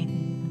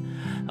pain,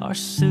 are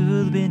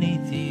soothed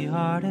beneath the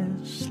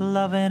artist's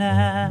loving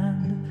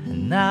hand.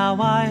 And now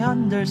I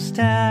understand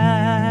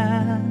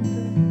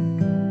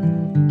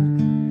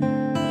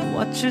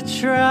what you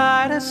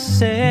try to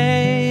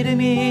say to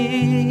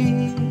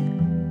me.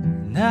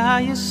 Now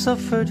you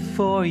suffered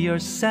for your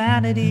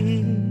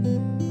sanity,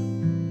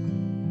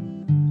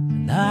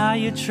 now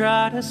you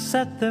try to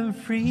set them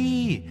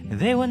free.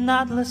 They would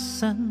not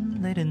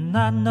listen, they did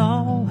not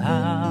know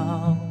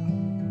how.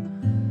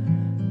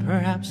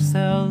 Perhaps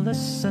they'll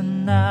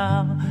listen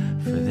now,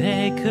 for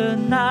they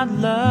could not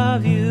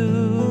love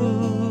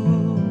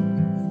you.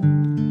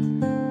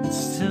 But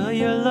still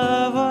your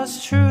love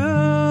was true.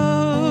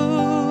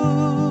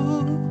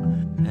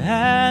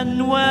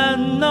 And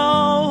when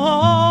no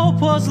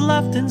hope was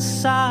left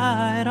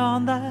inside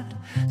on that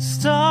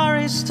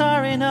starry,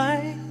 starry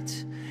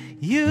night,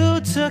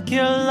 you took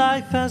your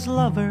life as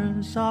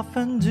lovers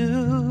often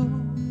do.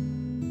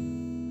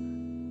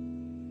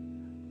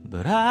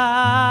 But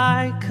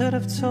I could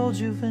have told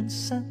you,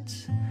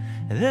 Vincent,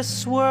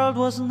 this world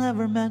was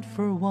never meant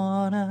for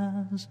one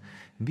as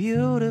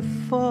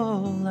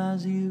beautiful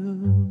as you.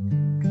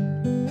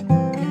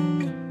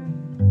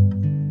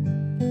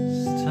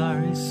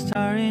 Starry,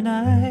 starry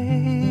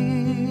night,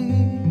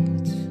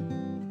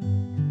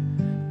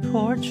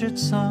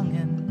 portraits hung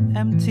in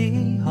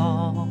empty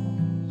halls,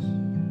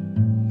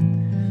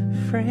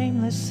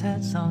 frameless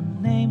heads on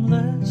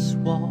nameless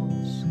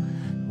walls,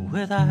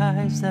 with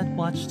eyes that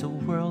watch the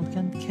world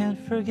and can't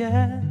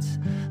forget,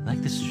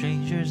 like the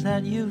strangers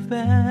that you've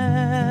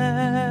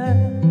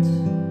met.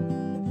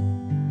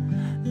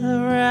 The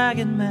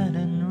ragged men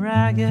in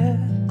ragged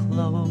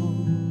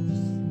clothes,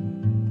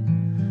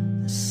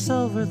 the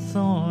silver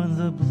thorn,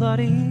 the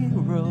bloody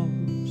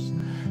rose,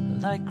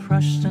 like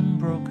crushed and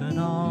broken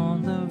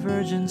on the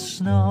virgin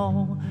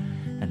snow.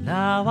 And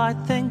now I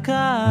think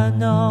I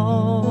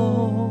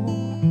know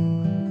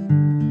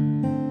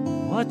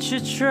what you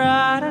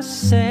try to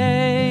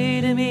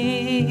say to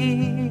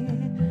me,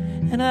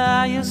 and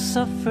how you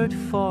suffered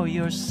for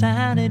your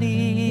sanity,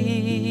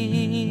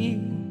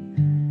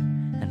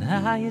 and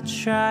how you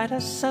try to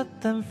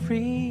set them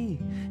free.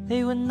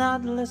 They would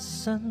not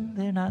listen,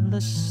 they're not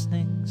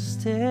listening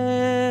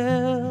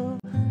still.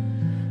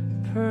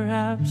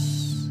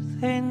 perhaps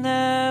they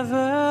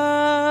never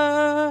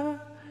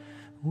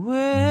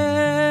will.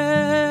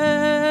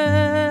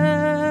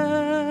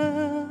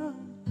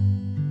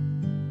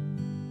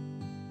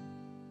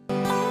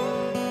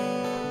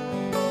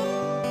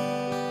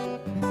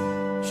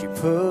 She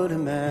put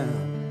him out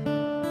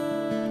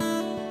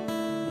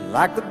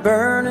like the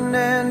burning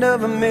end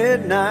of a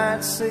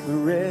midnight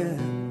cigarette.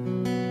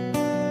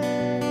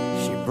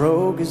 She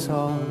broke his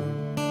heart.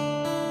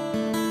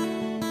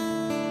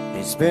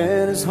 He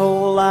spent his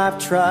whole life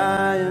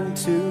trying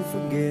to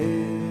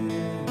forget,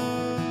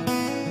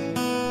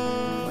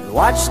 but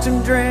watched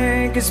him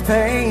drink his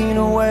pain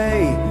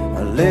away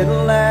a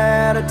little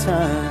at a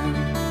time.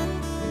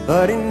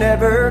 But he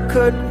never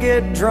could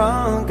get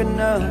drunk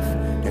enough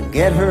to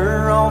get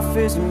her off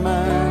his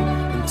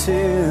mind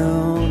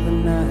until the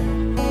night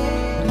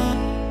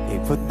he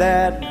put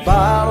that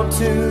bottle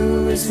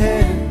to his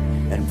head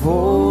and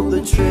pulled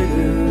the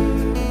trigger,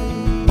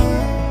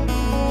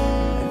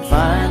 and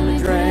finally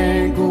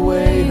drank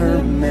away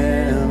her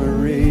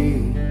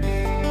memory.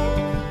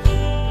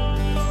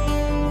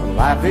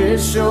 Life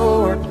is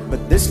short,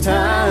 but this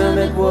time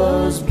it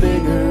was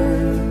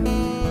bigger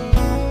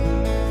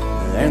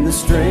than the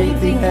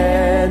strength he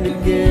had to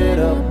get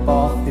up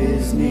off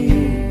his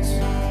knees.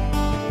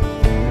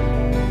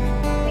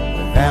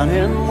 We found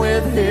him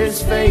with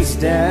his face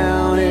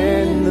down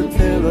in the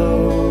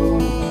pillow,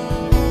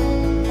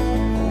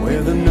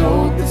 with a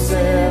note that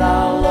said,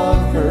 "I'll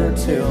love her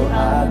till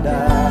I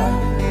die."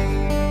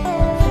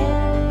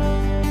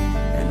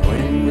 And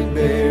when we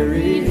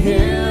buried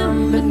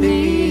him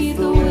beneath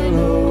the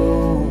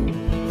willow,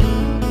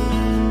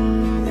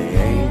 the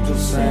angel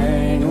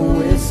sang a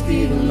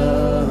whiskey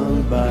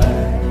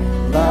lullaby.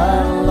 La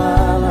la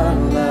la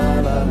la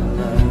la la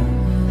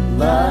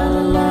la la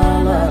la la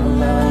la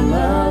la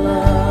la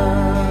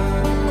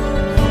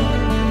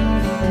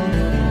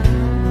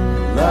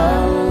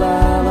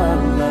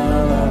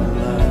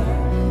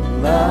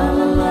la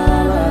la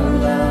la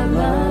la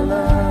la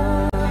la.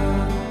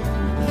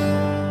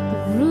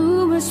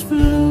 Rumors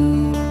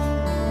flew,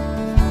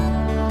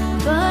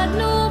 but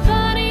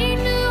nobody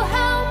knew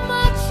how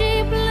much she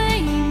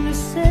blamed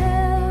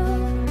herself.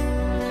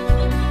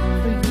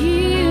 For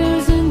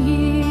years and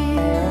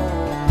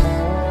years,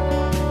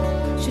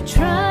 she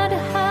tried to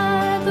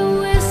hide the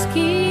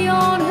whiskey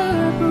on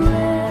her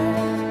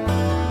breath.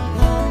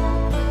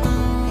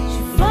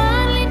 She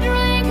finally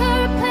drank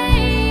her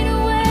pain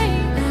away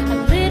a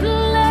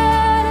little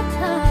at a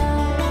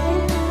time,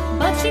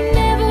 but she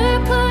never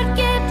could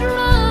get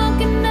drunk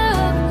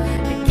enough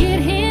to get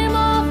him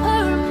off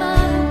her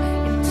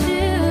mind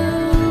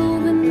until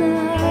the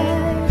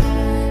night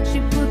she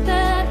put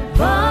that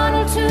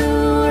bottle to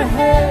her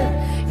head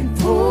and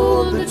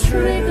pulled the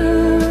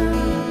trigger.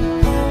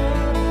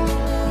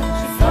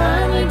 She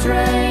finally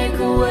drank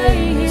away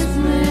his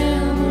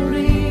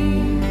memory.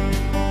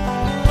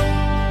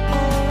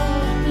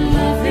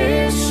 Life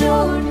is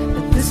short,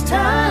 but this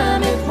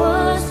time it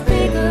was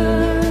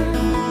bigger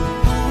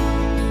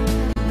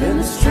than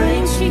the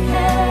strength she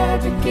had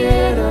to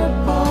get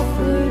up off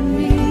her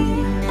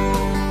knee.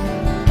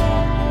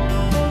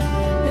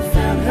 They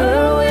found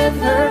her with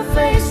her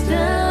face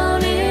down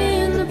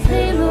in the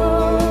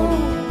pillow,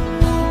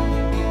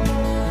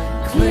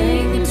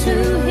 clinging to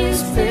his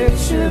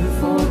picture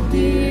for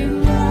dear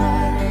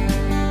life.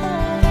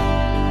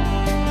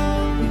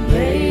 We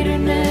laid her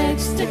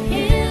next to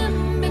him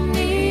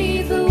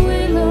beneath the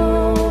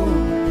willow,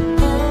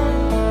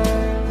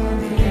 while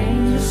the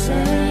angel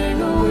sang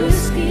a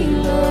whiskey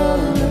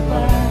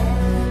lullaby.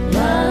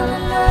 La la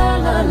la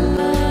la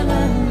la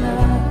la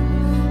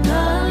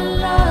la la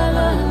la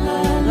la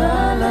la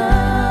la.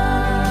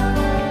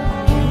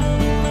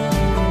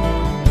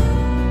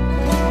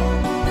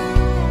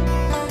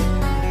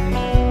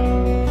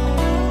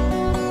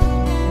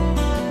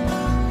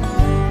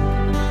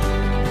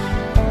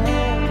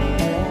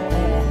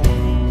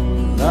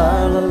 La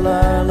la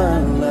la la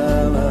la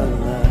la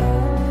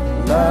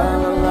la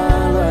la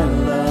la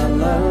la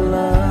la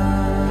la.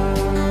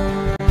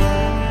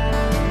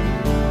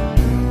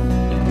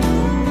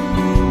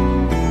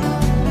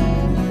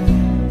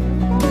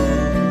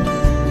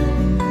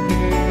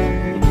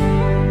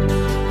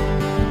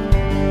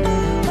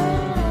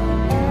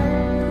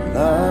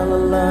 La la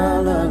la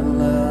la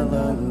la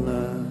la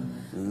la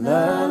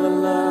la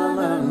la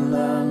la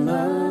la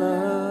la la.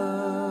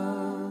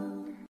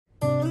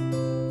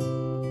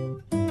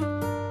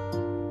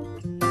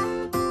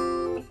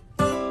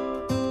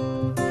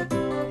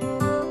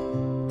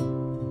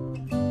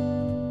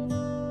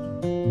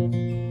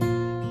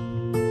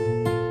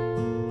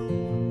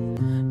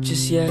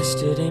 Just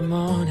yesterday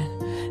morning,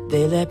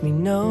 they let me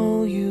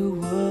know you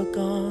were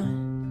gone.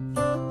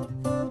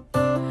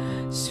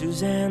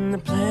 Suzanne, the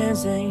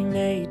plans they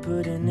made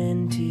put an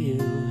end to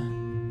you.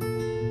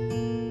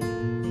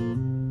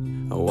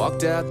 I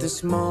walked out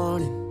this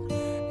morning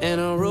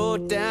and I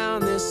wrote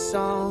down this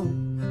song.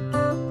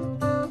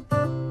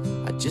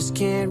 I just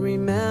can't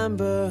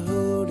remember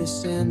who to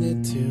send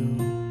it to.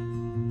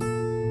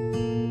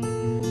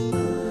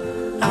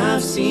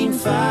 I've seen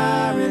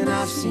fire and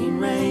I've seen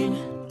rain.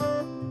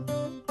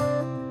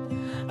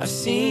 I've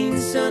seen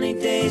sunny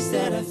days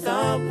that I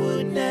thought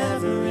would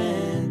never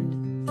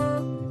end.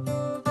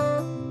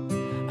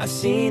 I've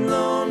seen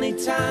lonely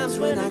times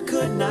when I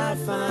could not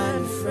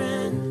find a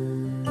friend.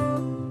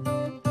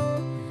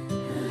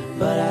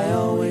 But I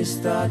always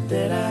thought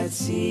that I'd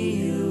see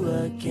you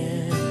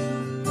again.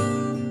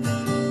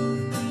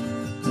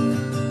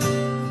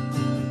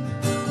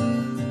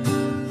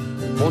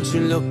 Won't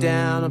you look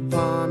down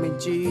upon me,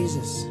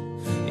 Jesus?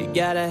 You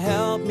gotta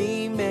help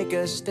me make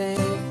a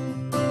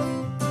stand.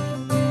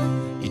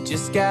 You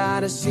just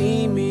gotta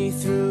see me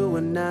through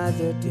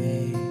another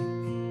day.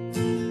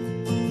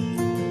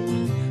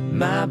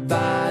 My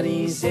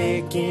body's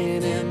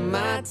aching and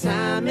my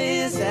time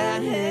is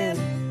at hand.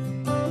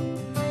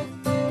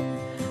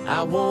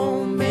 I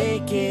won't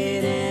make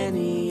it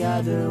any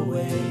other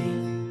way.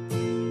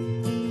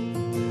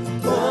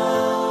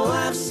 Oh,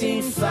 I've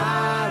seen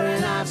fire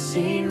and I've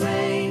seen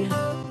rain.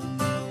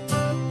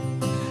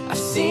 I've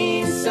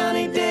seen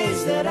sunny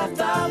days that I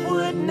thought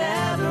would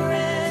never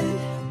end.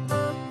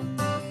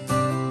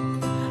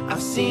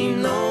 I've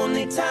seen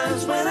lonely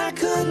times when I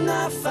could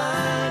not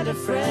find a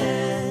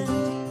friend.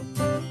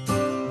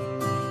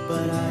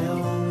 But I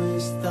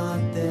always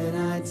thought that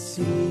I'd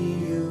see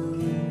you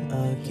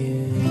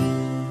again.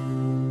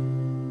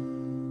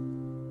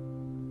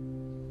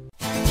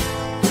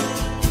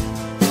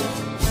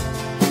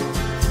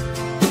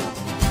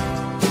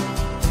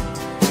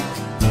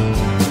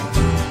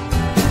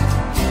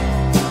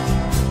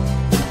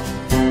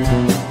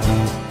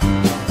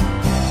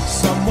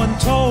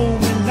 Told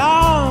me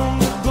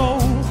long ago,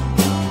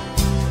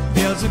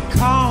 there's a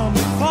calm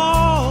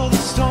before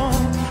the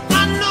storm.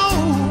 I know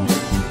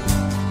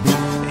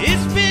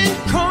it's been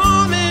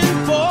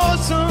coming for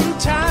some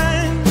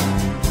time.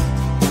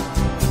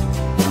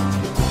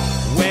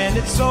 When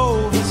it's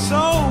over,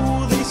 so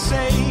they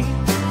say,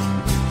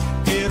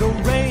 it'll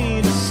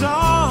rain a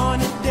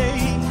sunny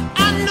day.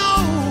 I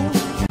know,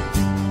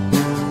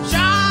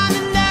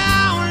 shining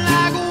down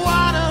like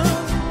water.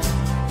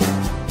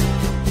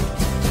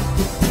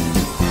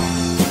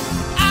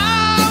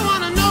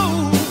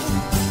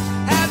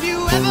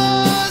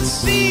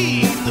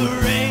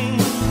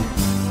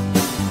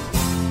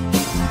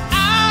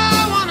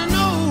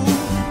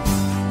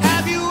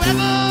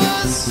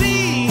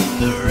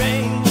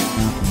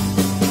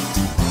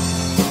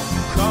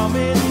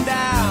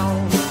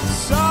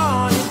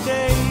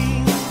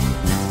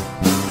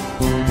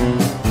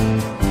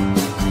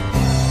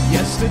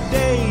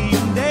 Yesterday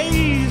and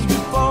days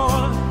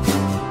before,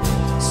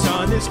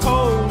 sun is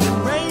cold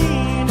and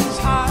rain is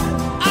hot.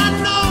 I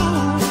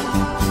know,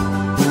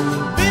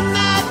 been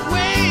that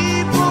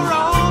way for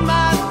all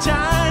my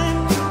time.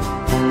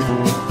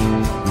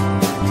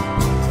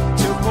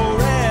 Till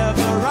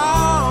forever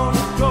on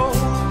it goes,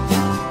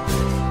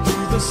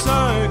 through the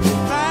circle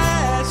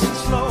fast and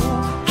slow.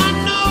 I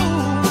know,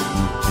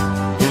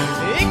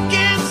 it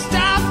can't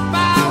stop,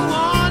 I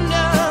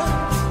wonder.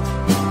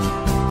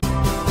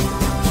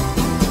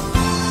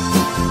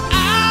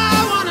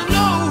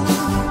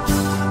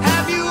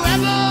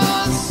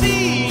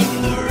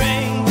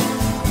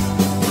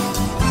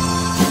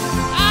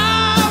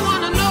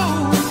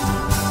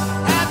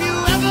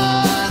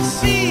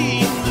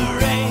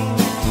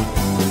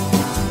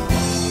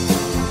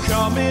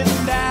 Coming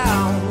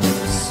down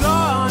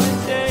sunny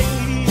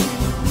days.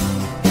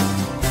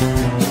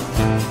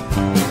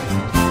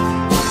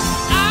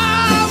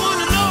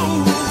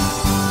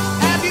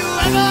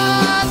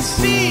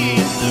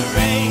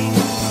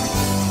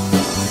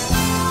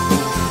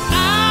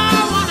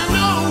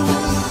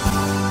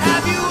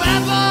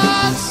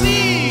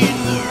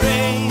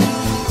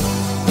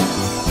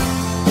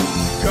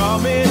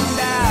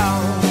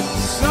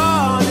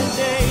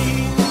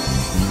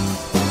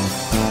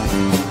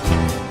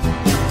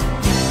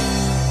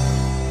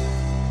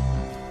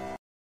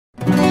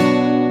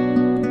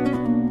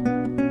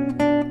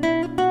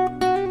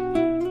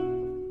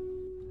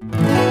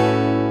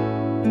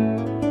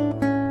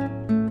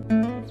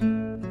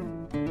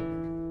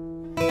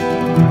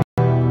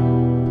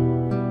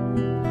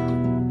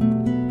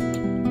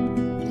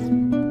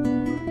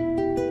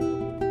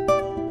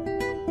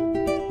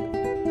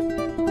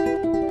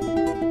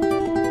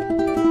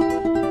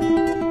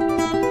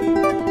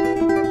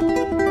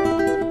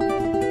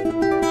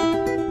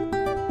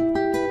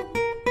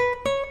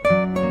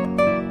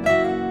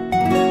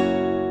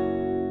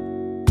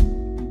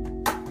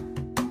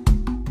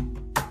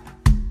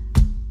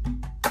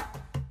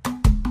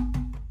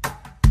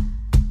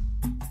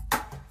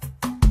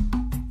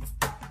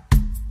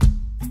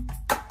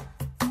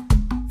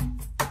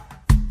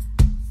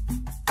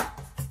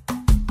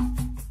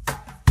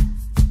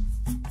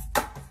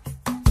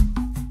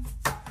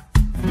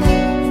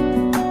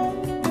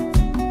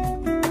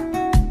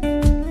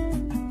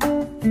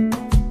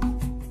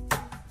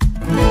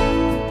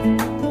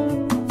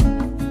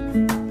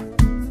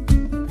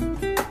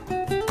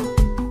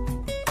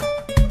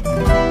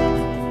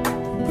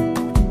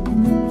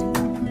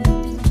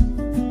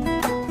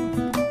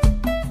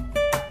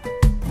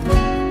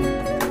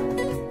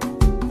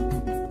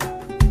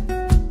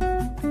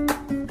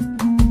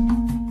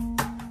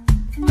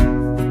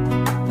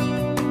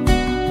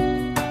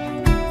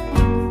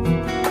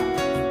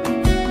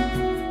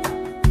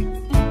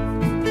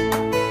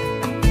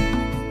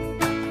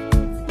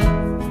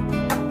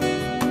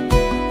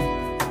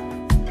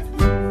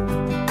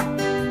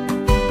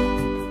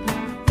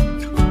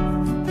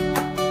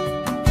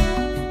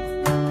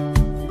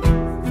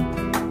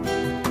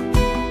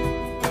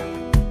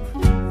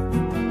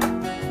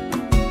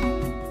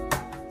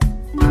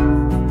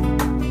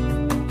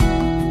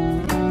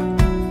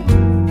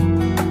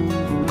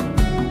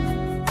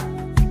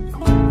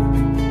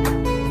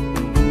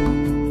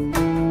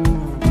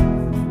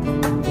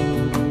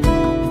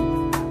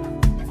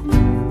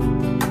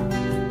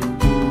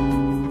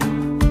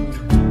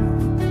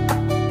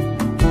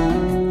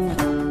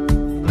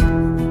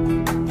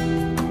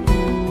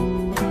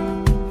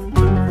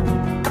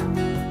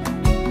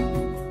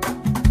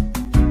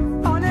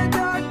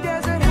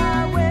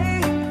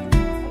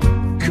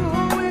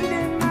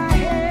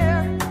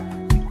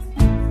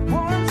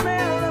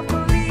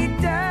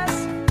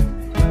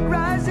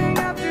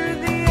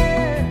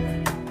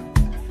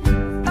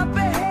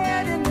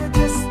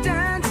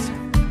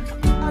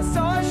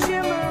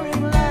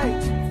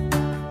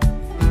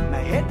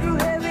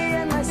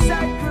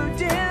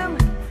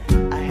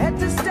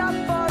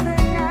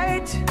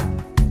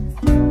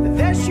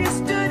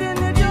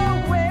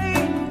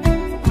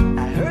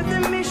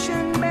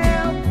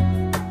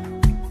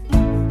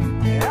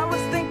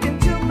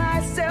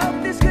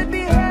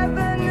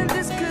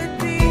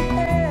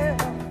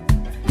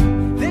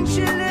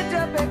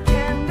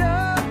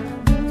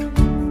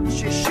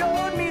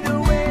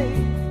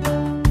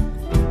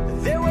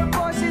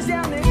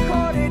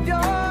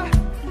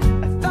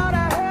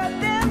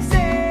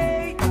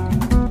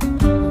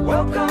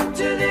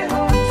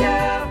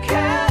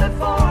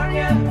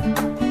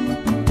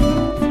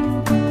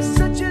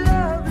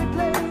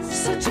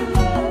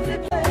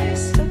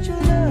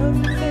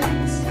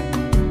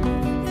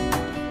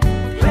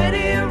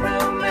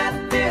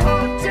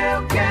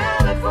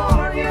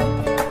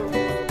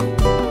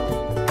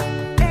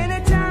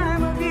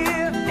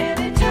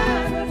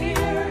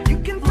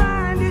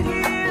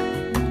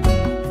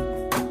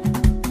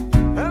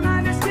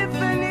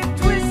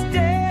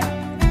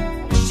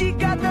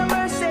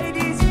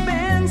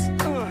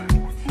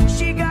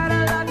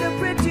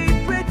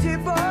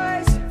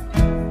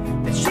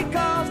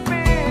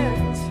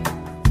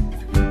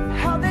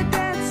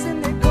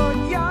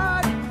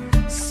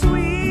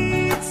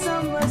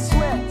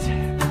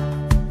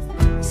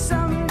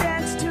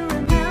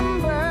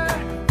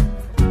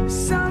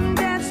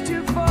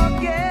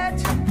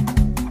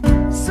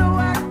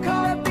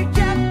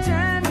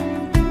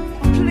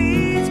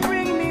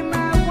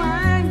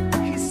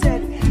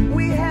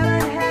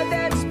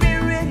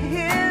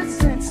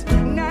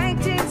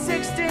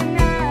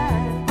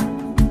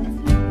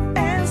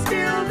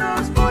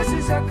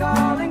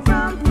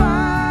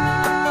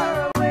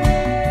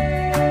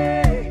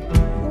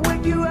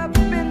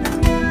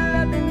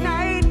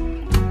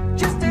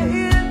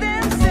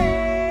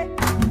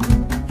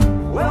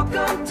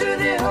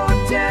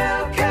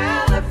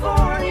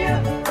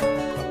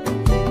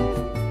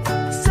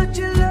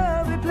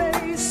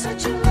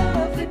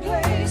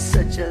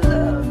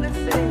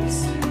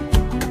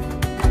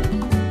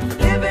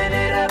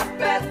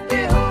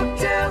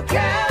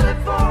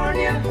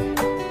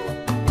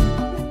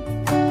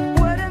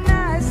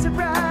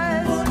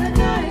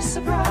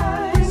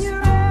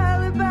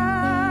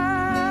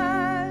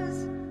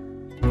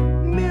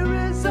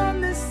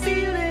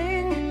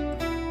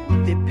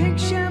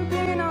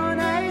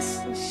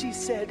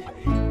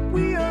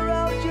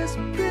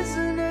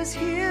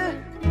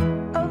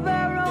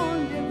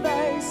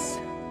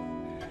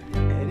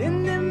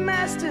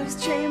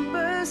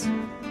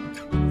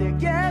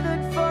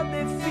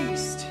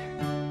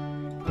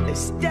 They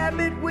stab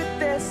it with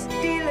their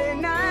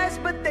stealing eyes,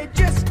 but they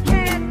just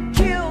can't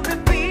kill the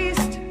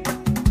beast.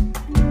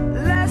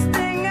 Last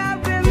thing I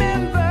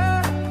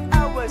remember,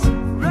 I was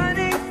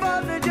running for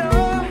the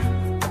door.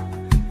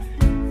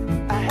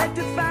 I had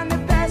to find the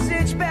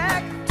passage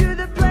back to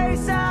the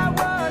place I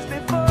was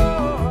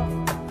before.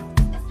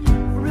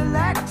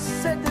 Relax,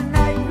 said the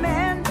night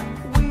man,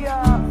 we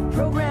are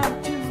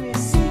programmed to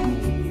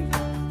receive.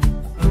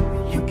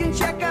 You can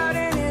check out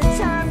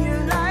anytime you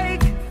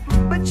like,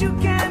 but you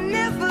can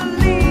never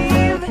leave.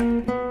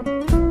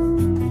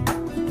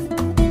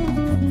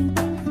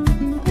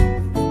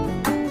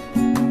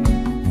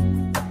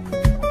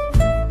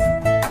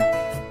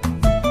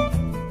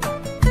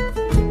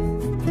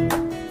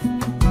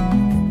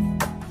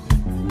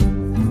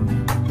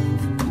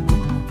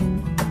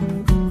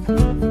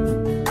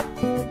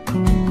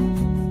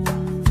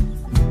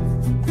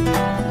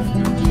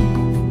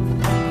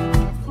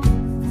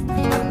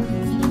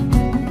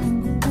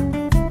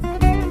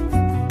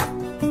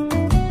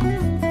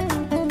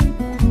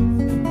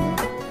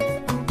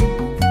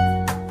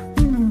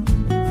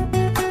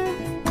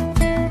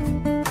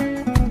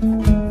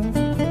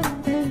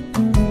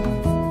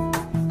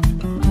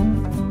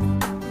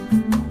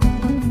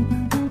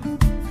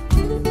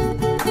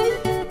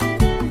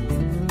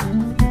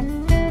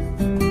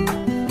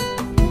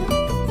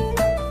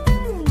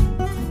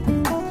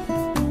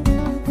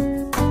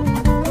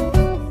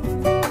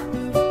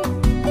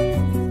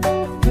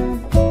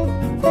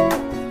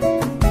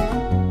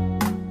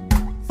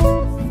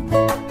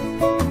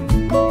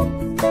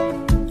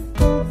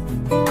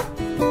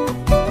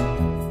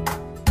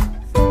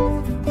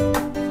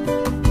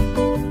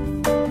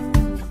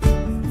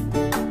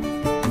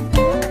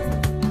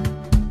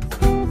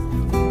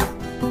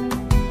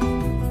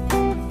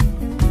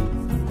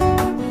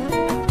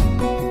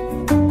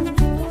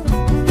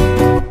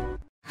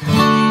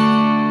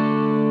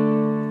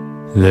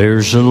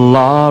 There's a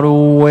lot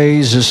of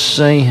ways of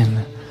saying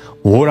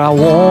what I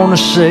want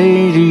to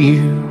say to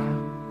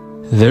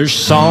you. There's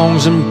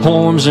songs and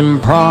poems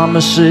and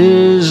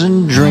promises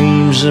and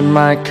dreams that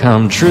might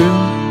come true.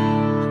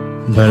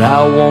 But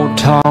I won't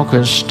talk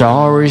of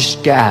starry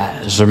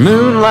skies or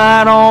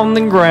moonlight on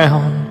the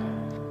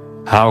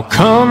ground. I'll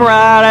come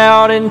right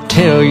out and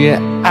tell you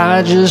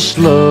I just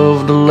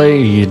love to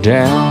lay you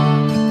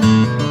down.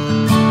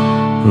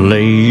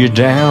 Lay you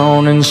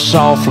down and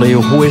softly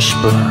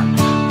whisper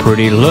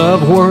pretty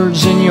love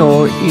words in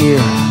your ear.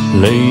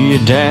 Lay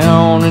you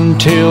down and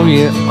tell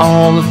you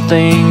all the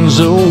things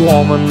a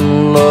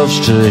woman loves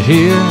to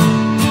hear.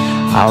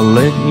 I'll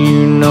let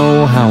you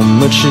know how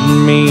much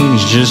it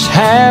means just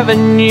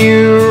having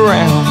you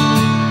around.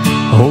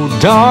 Oh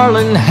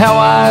darling, how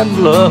I'd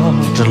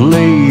love to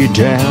lay you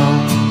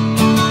down.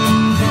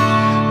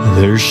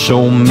 There's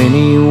so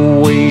many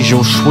ways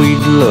your sweet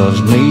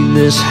love's made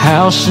this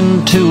house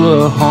into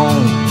a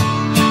home.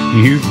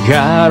 You've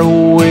got a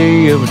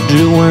way of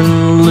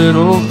doing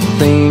little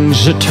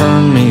things that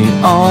turn me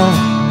on,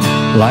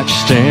 like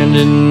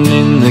standing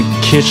in the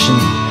kitchen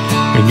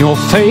in your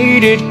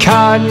faded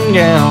cotton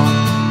gown,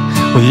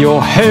 with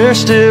your hair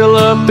still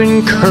up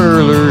in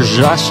curlers.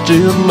 I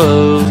still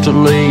love to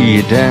lay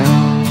you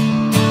down.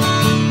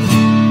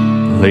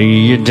 Lay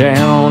you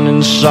down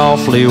and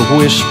softly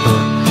whisper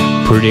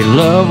pretty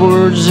love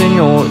words in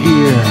your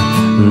ear.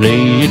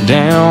 Lay you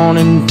down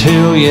and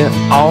tell you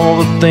all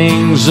the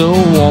things a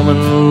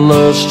woman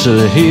loves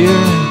to hear.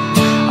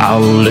 I'll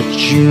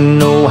let you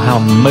know how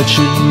much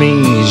it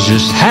means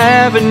just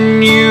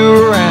having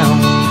you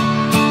around.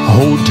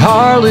 Oh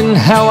darling,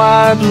 how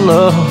I'd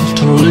love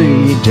to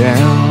lay you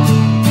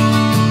down.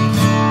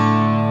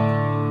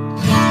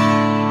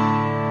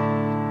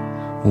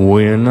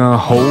 When a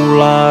whole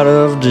lot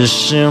of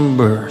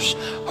Decembers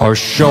are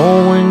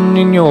showing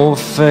in your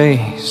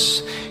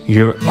face,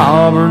 your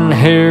auburn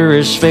hair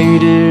is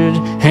faded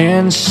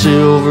and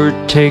silver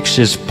takes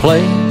its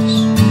place,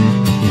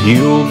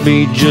 you'll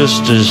be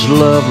just as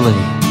lovely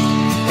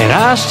and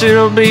I'll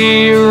still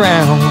be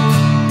around.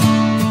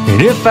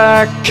 And if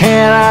I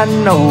can, I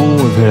know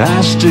that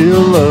I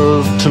still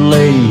love to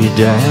lay you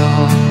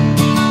down.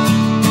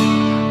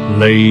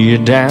 Lay you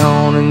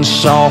down and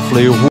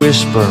softly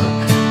whisper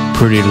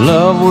pretty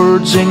love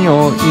words in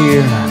your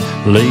ear.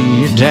 Lay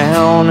you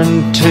down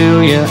and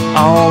tell you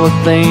all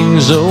the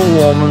things a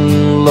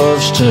woman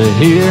loves to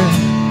hear.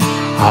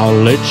 I'll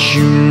let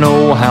you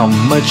know how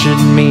much it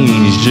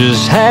means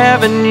just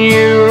having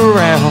you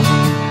around.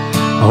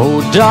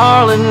 Oh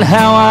darling,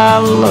 how I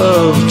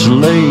love to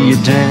lay you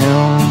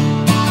down.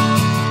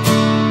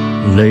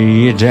 Lay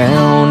you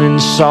down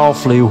and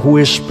softly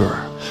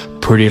whisper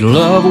pretty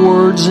love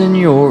words in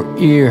your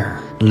ear.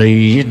 Lay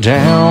you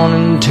down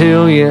and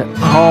tell you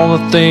all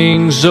the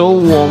things a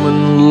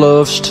woman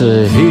loves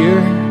to hear.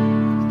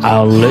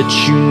 I'll let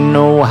you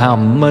know how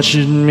much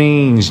it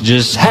means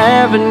just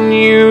having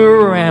you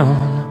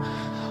around.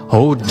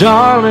 Oh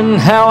darling,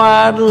 how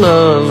I'd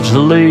love to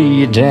lay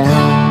you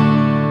down.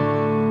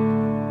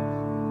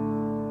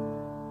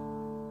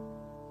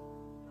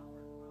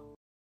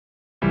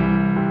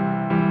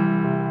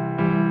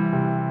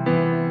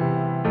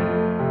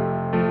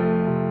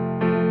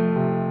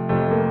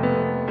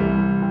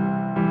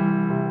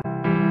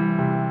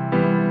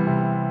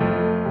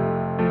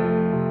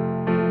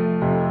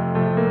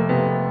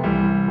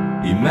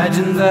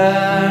 Imagine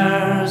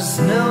there's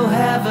no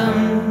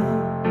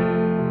heaven.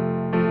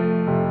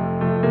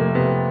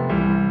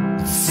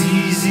 It's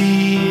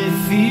easy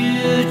if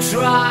you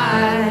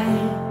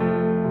try.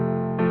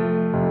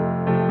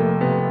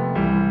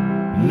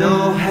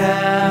 No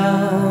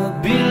hell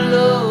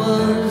below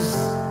us,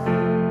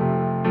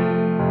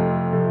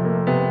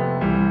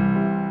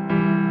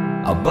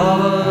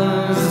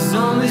 above us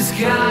only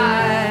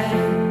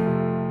sky.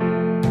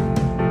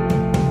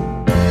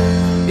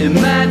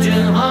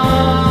 Imagine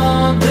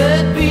all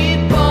the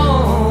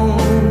people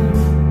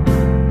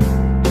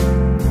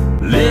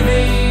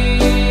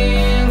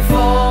living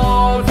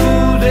for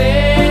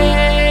today.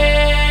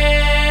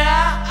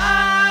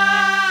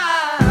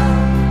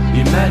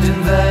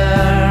 Imagine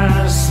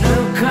there's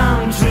no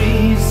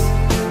countries.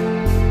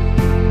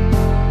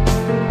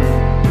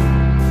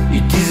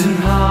 It isn't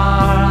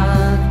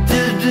hard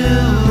to do.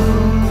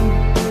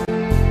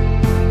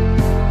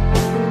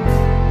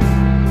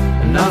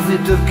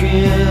 Nothing to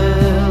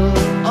kill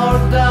or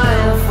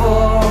die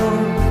for.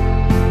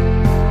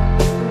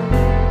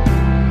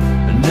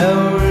 No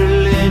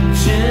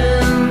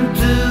religion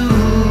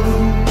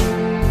too.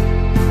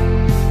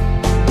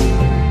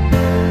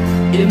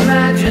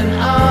 Imagine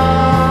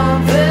all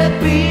the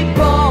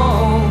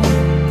people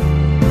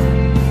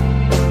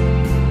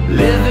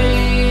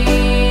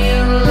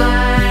living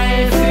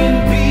life in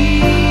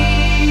peace.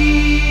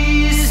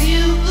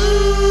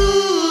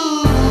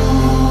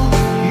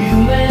 You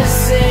may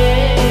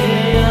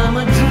say I'm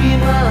a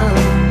dreamer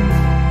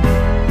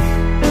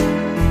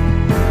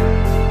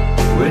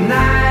when I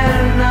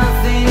have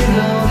nothing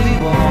only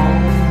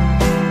want.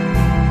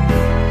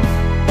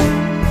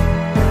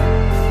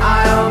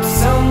 I hope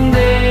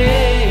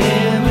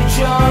someday we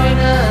join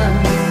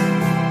us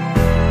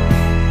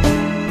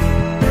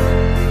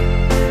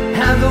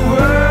and the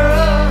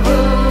world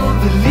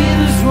will lead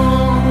us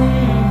wrong.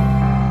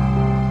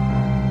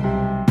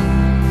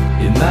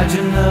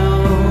 Imagine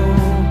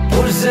no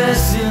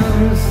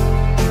possessions.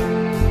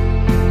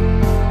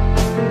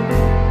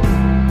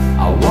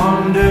 I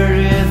wonder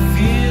if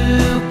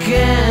you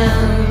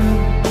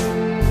can.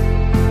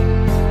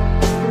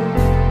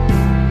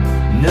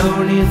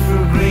 No need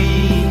for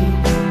greed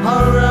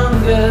or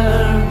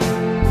hunger.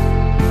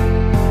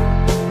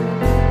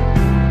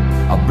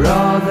 A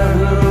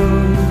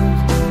brotherhood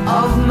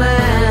of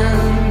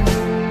man.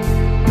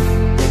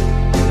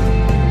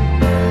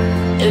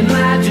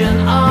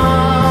 Imagine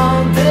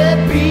all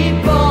the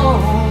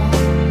people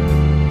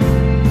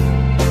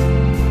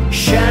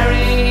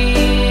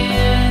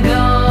sharing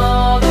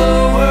all the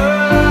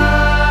world.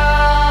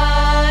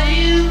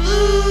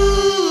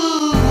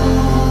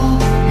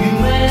 You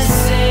may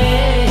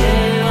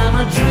say I'm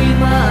a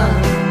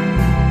dreamer,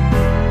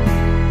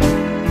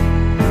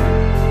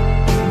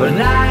 but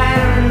I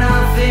have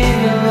nothing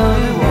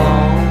alone you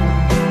want.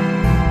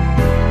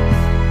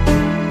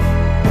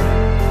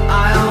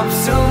 I hope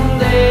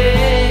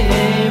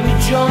someday we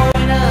join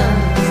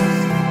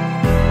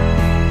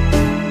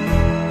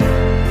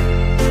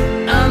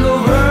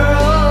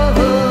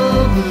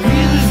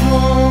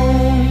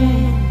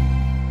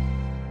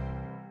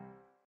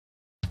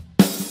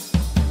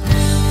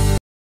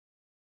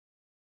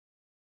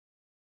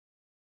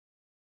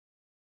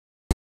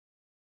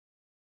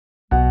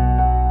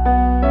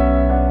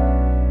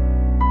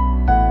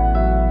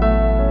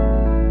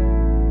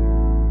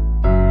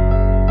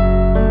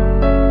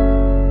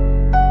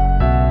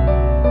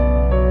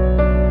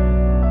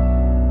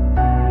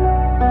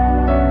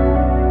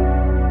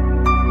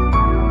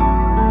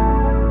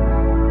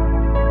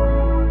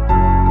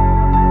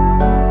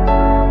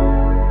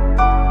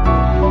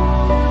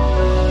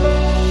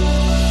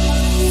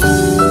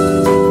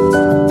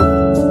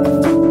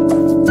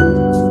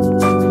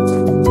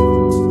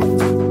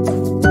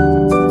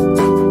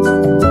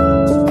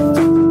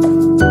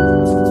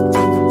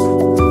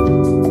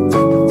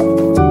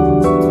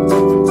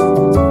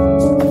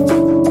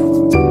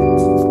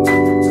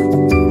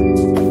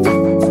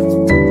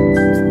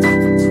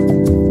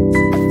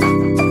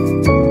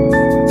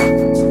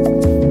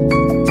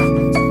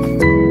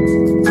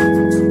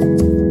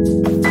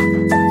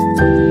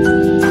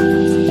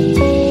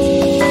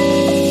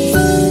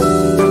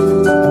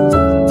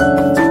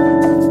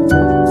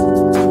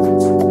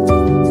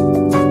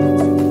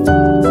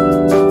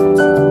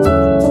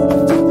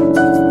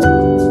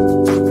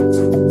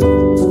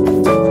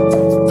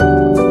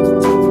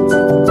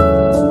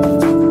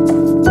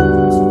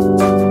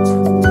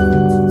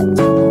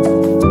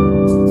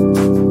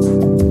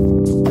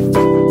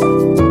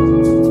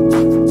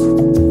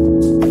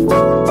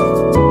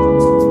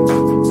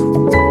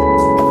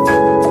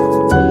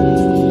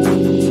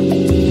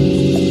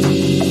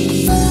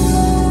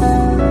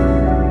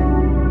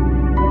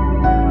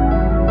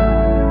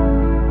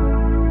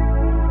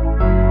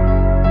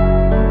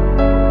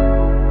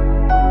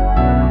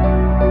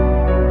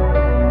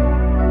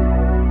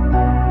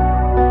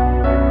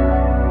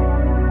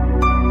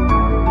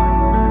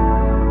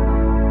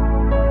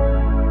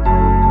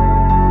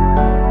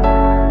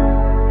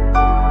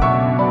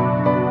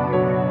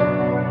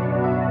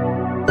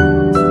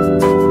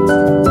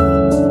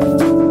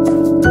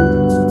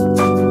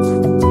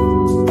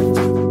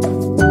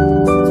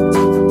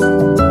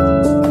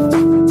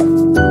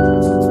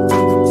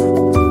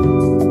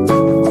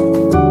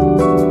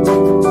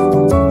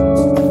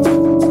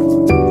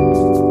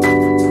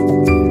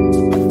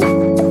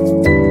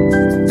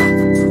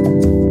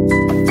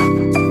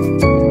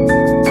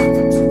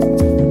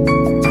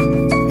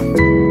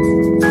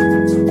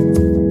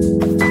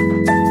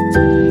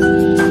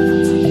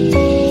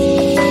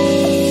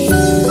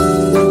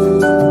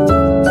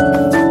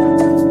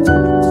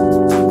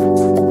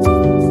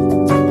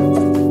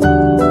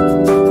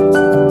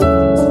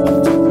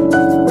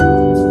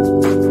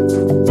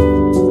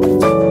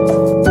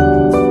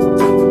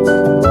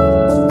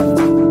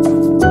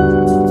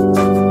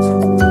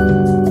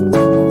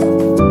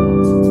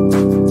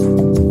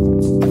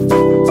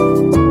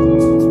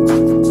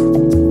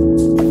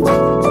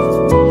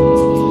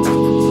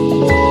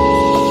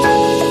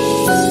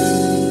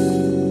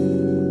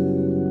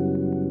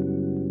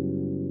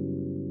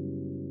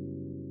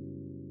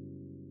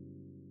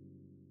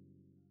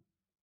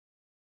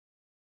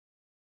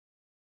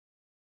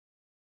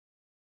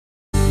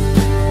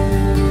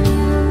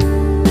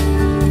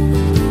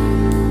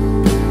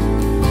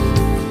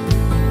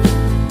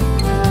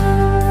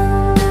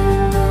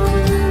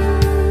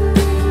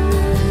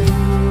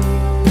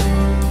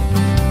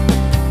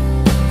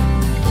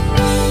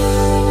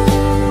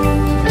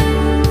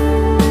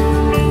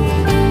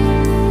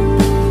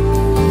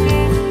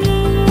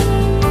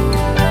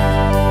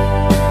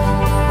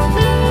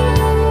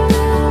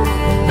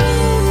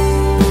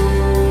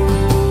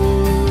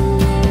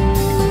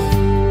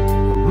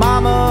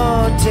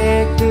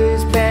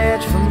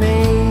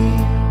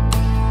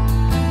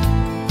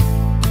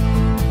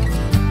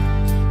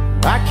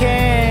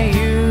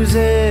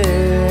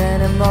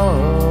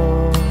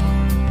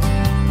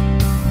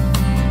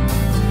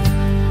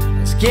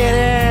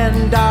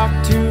getting dark,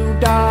 too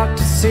dark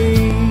to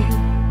see.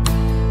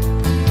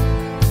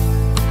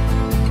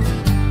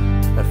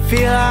 I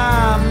feel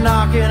I'm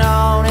knocking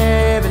on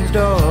heaven's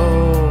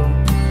door.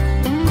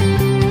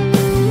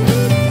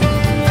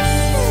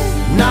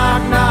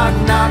 Knock, knock,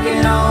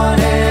 knocking on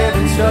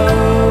heaven's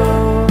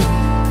door.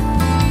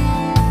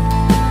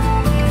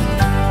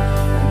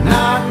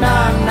 Knock,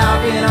 knock,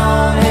 knocking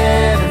on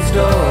heaven's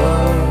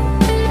door.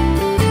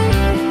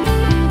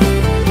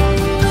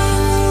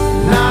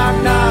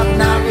 Knock, knock,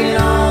 knocking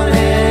on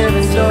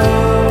heaven's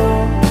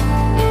door.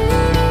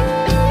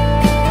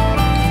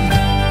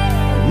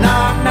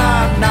 Knock,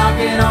 knock,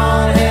 knocking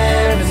on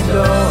heaven's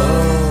door.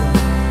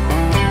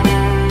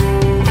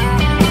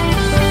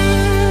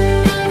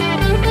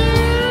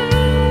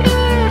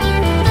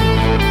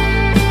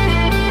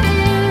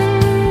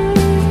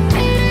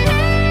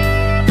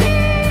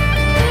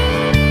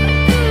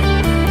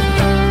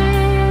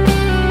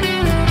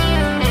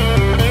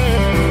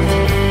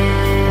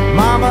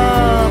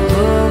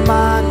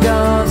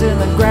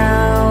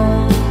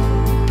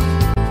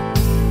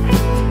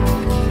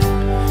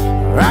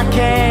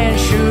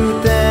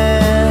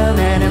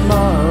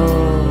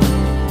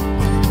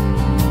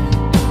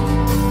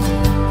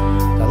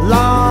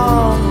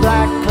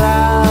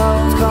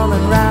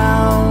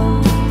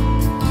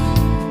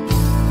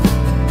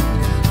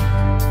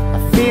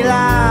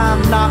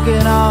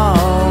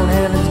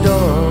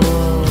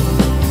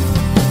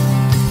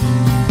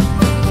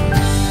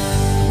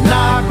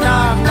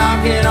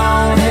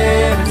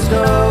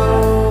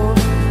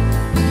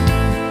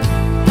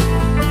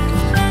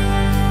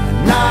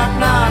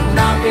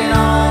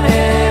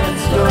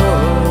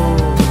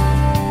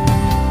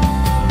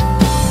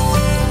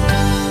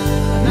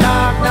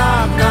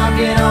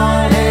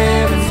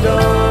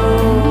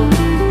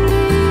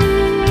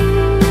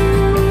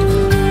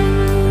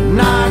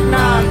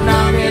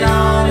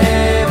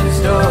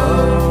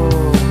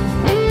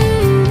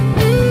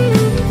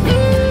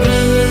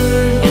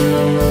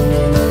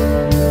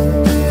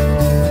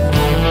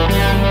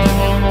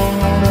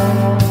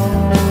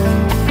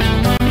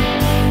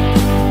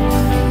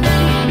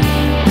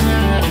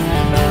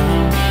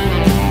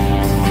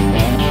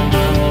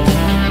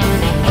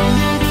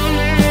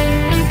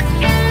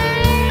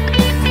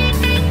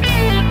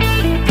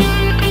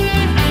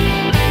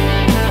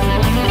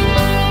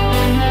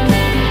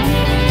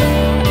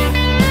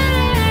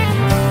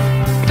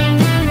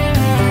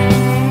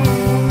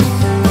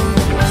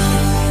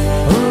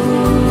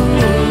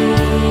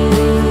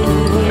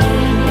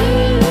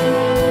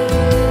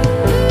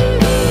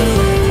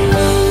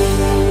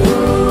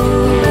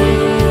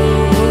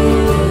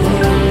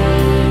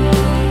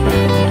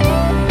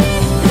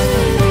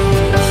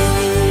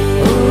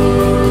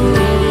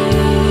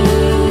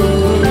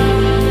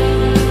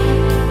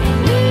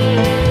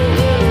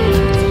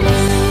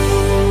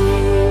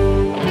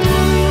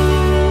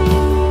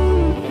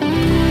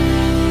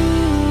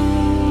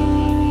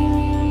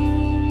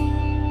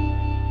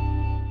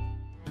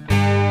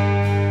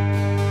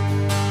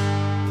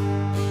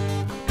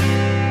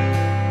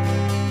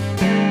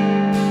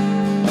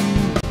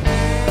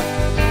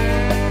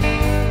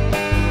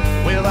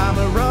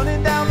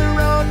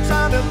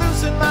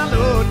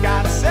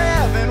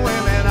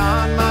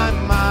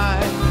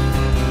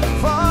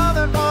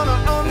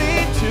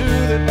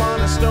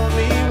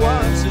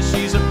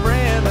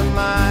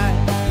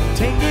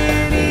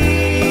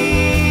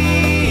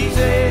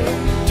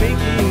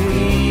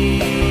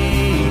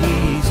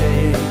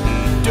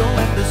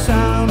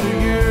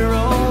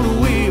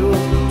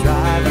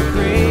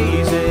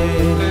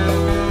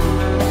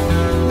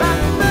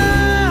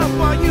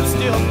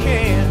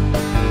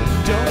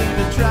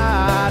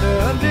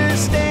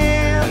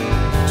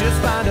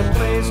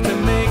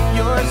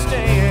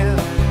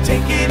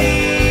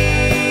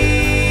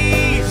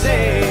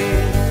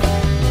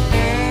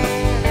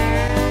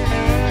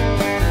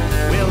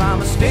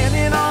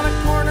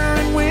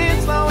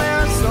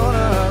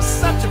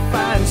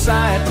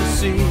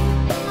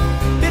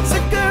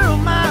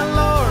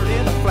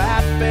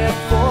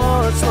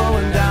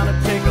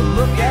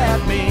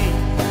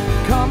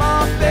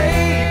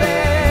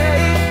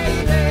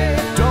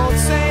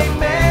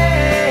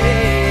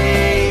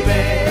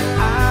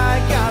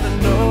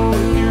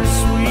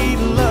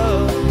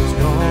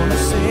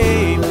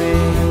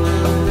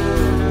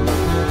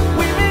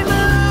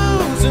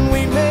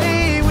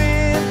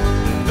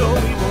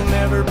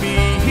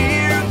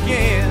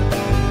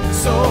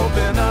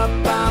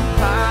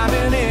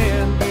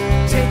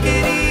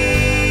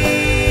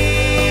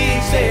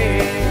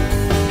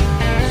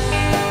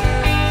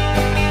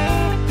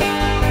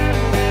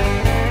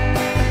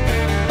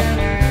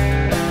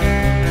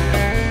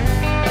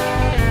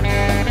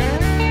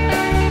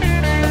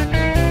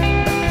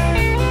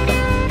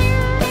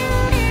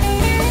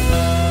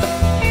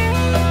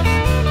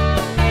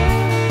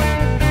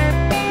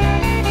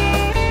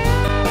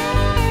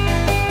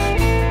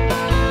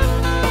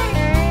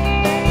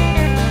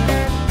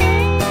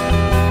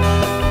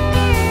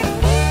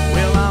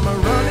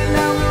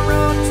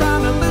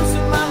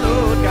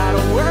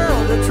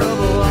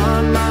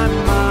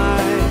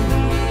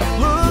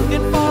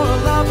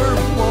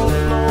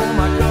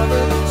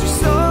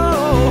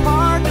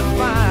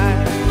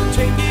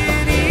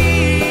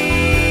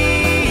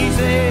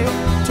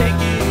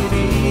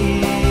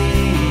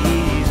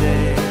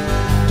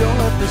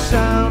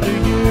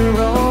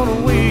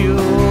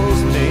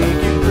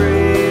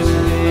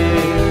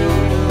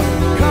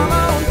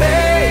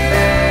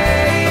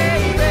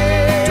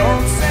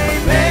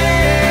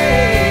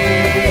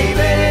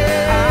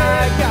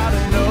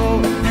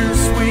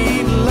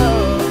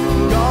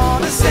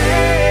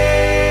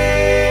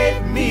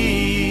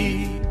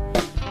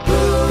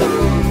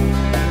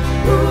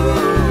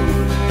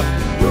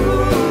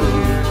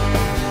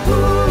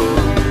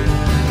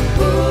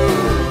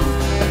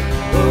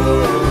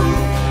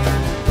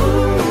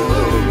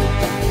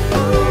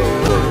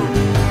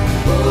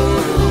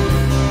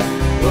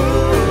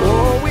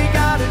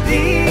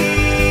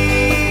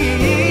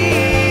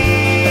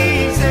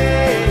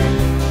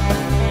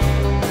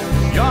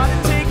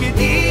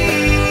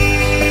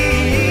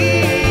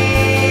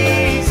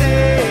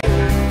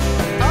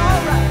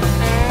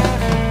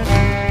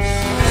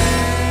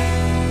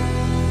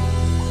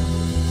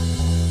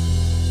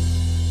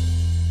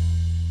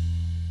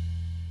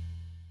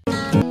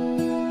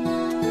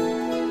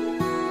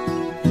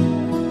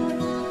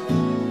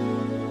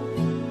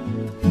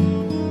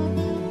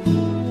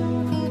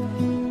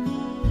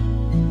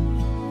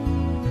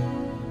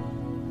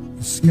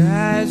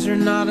 skies are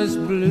not as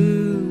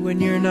blue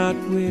when you're not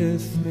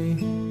with me.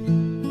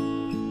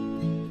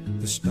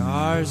 The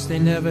stars, they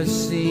never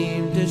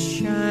seem to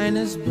shine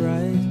as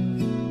bright,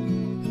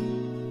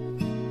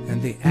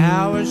 and the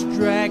hours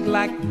drag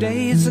like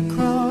days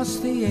across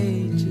the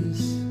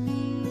ages,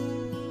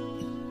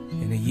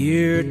 and a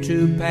year or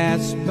two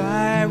pass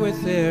by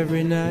with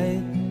every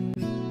night.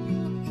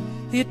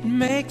 It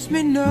makes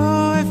me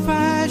know if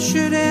I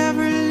should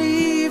ever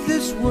leave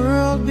this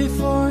world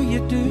before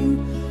you do.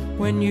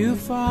 When you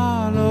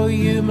follow,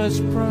 you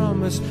must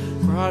promise,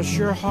 cross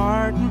your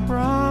heart and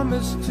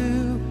promise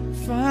to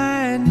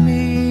find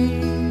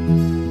me.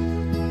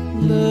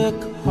 Look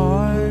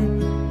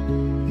hard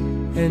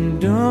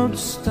and don't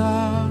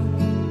stop.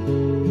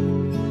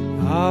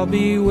 I'll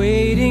be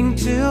waiting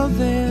till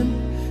then.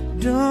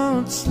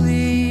 Don't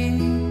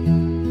sleep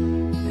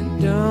and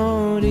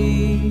don't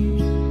eat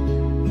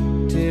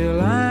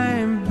till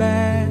I'm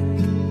back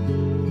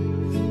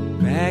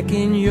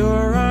in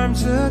your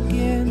arms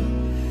again.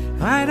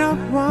 I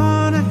don't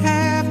wanna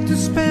have to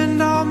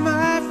spend all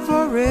my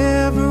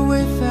forever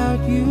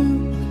without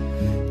you,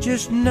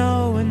 just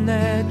knowing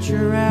that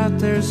you're out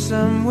there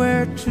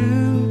somewhere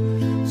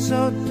too.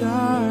 So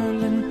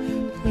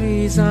darling,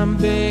 please, I'm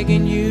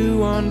begging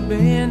you on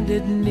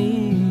bended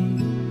knee,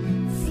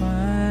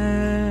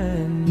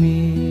 find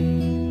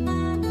me.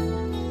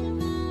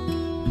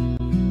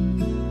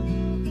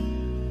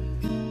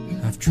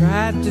 I've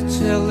tried to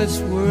tell this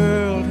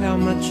world how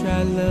much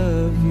I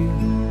love you,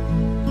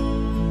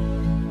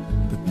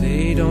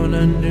 they don't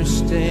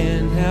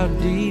understand how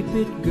deep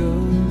it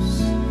goes,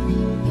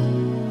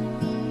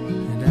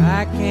 and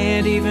I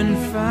can't even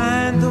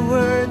find the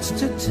words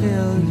to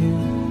tell you.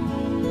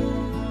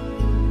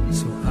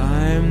 So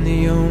I'm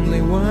the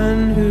only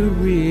one who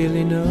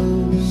really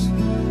knows.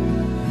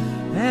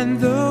 And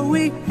though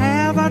we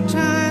have our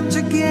time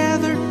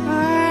together,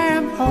 I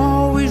am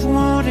always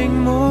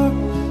wanting more.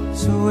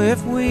 So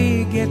if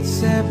we get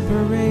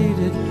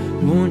separated,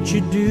 won't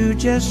you do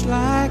just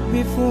like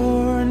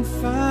before and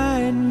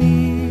find me?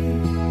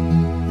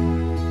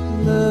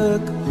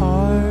 Look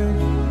hard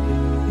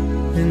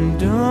and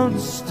don't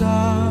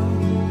stop.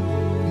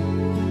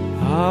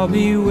 I'll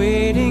be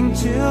waiting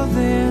till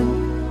then.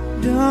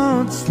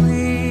 Don't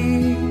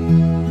sleep,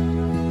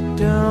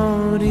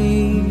 don't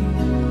eat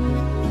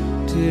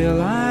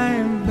till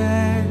I'm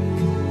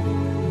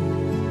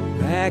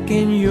back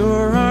in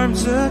your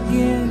arms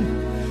again.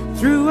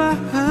 Through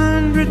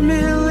 100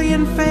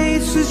 million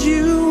faces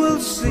you will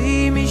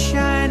see me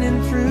shining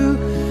through,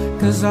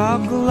 'cause I'll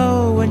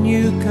glow when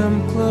you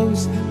come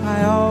close,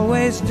 I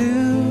always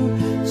do.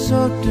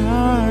 So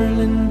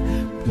darling,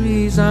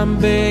 please, I'm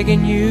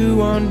begging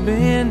you on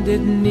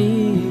bended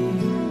knee.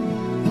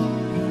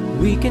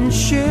 We can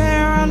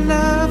share our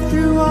love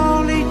through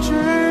all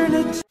eternity.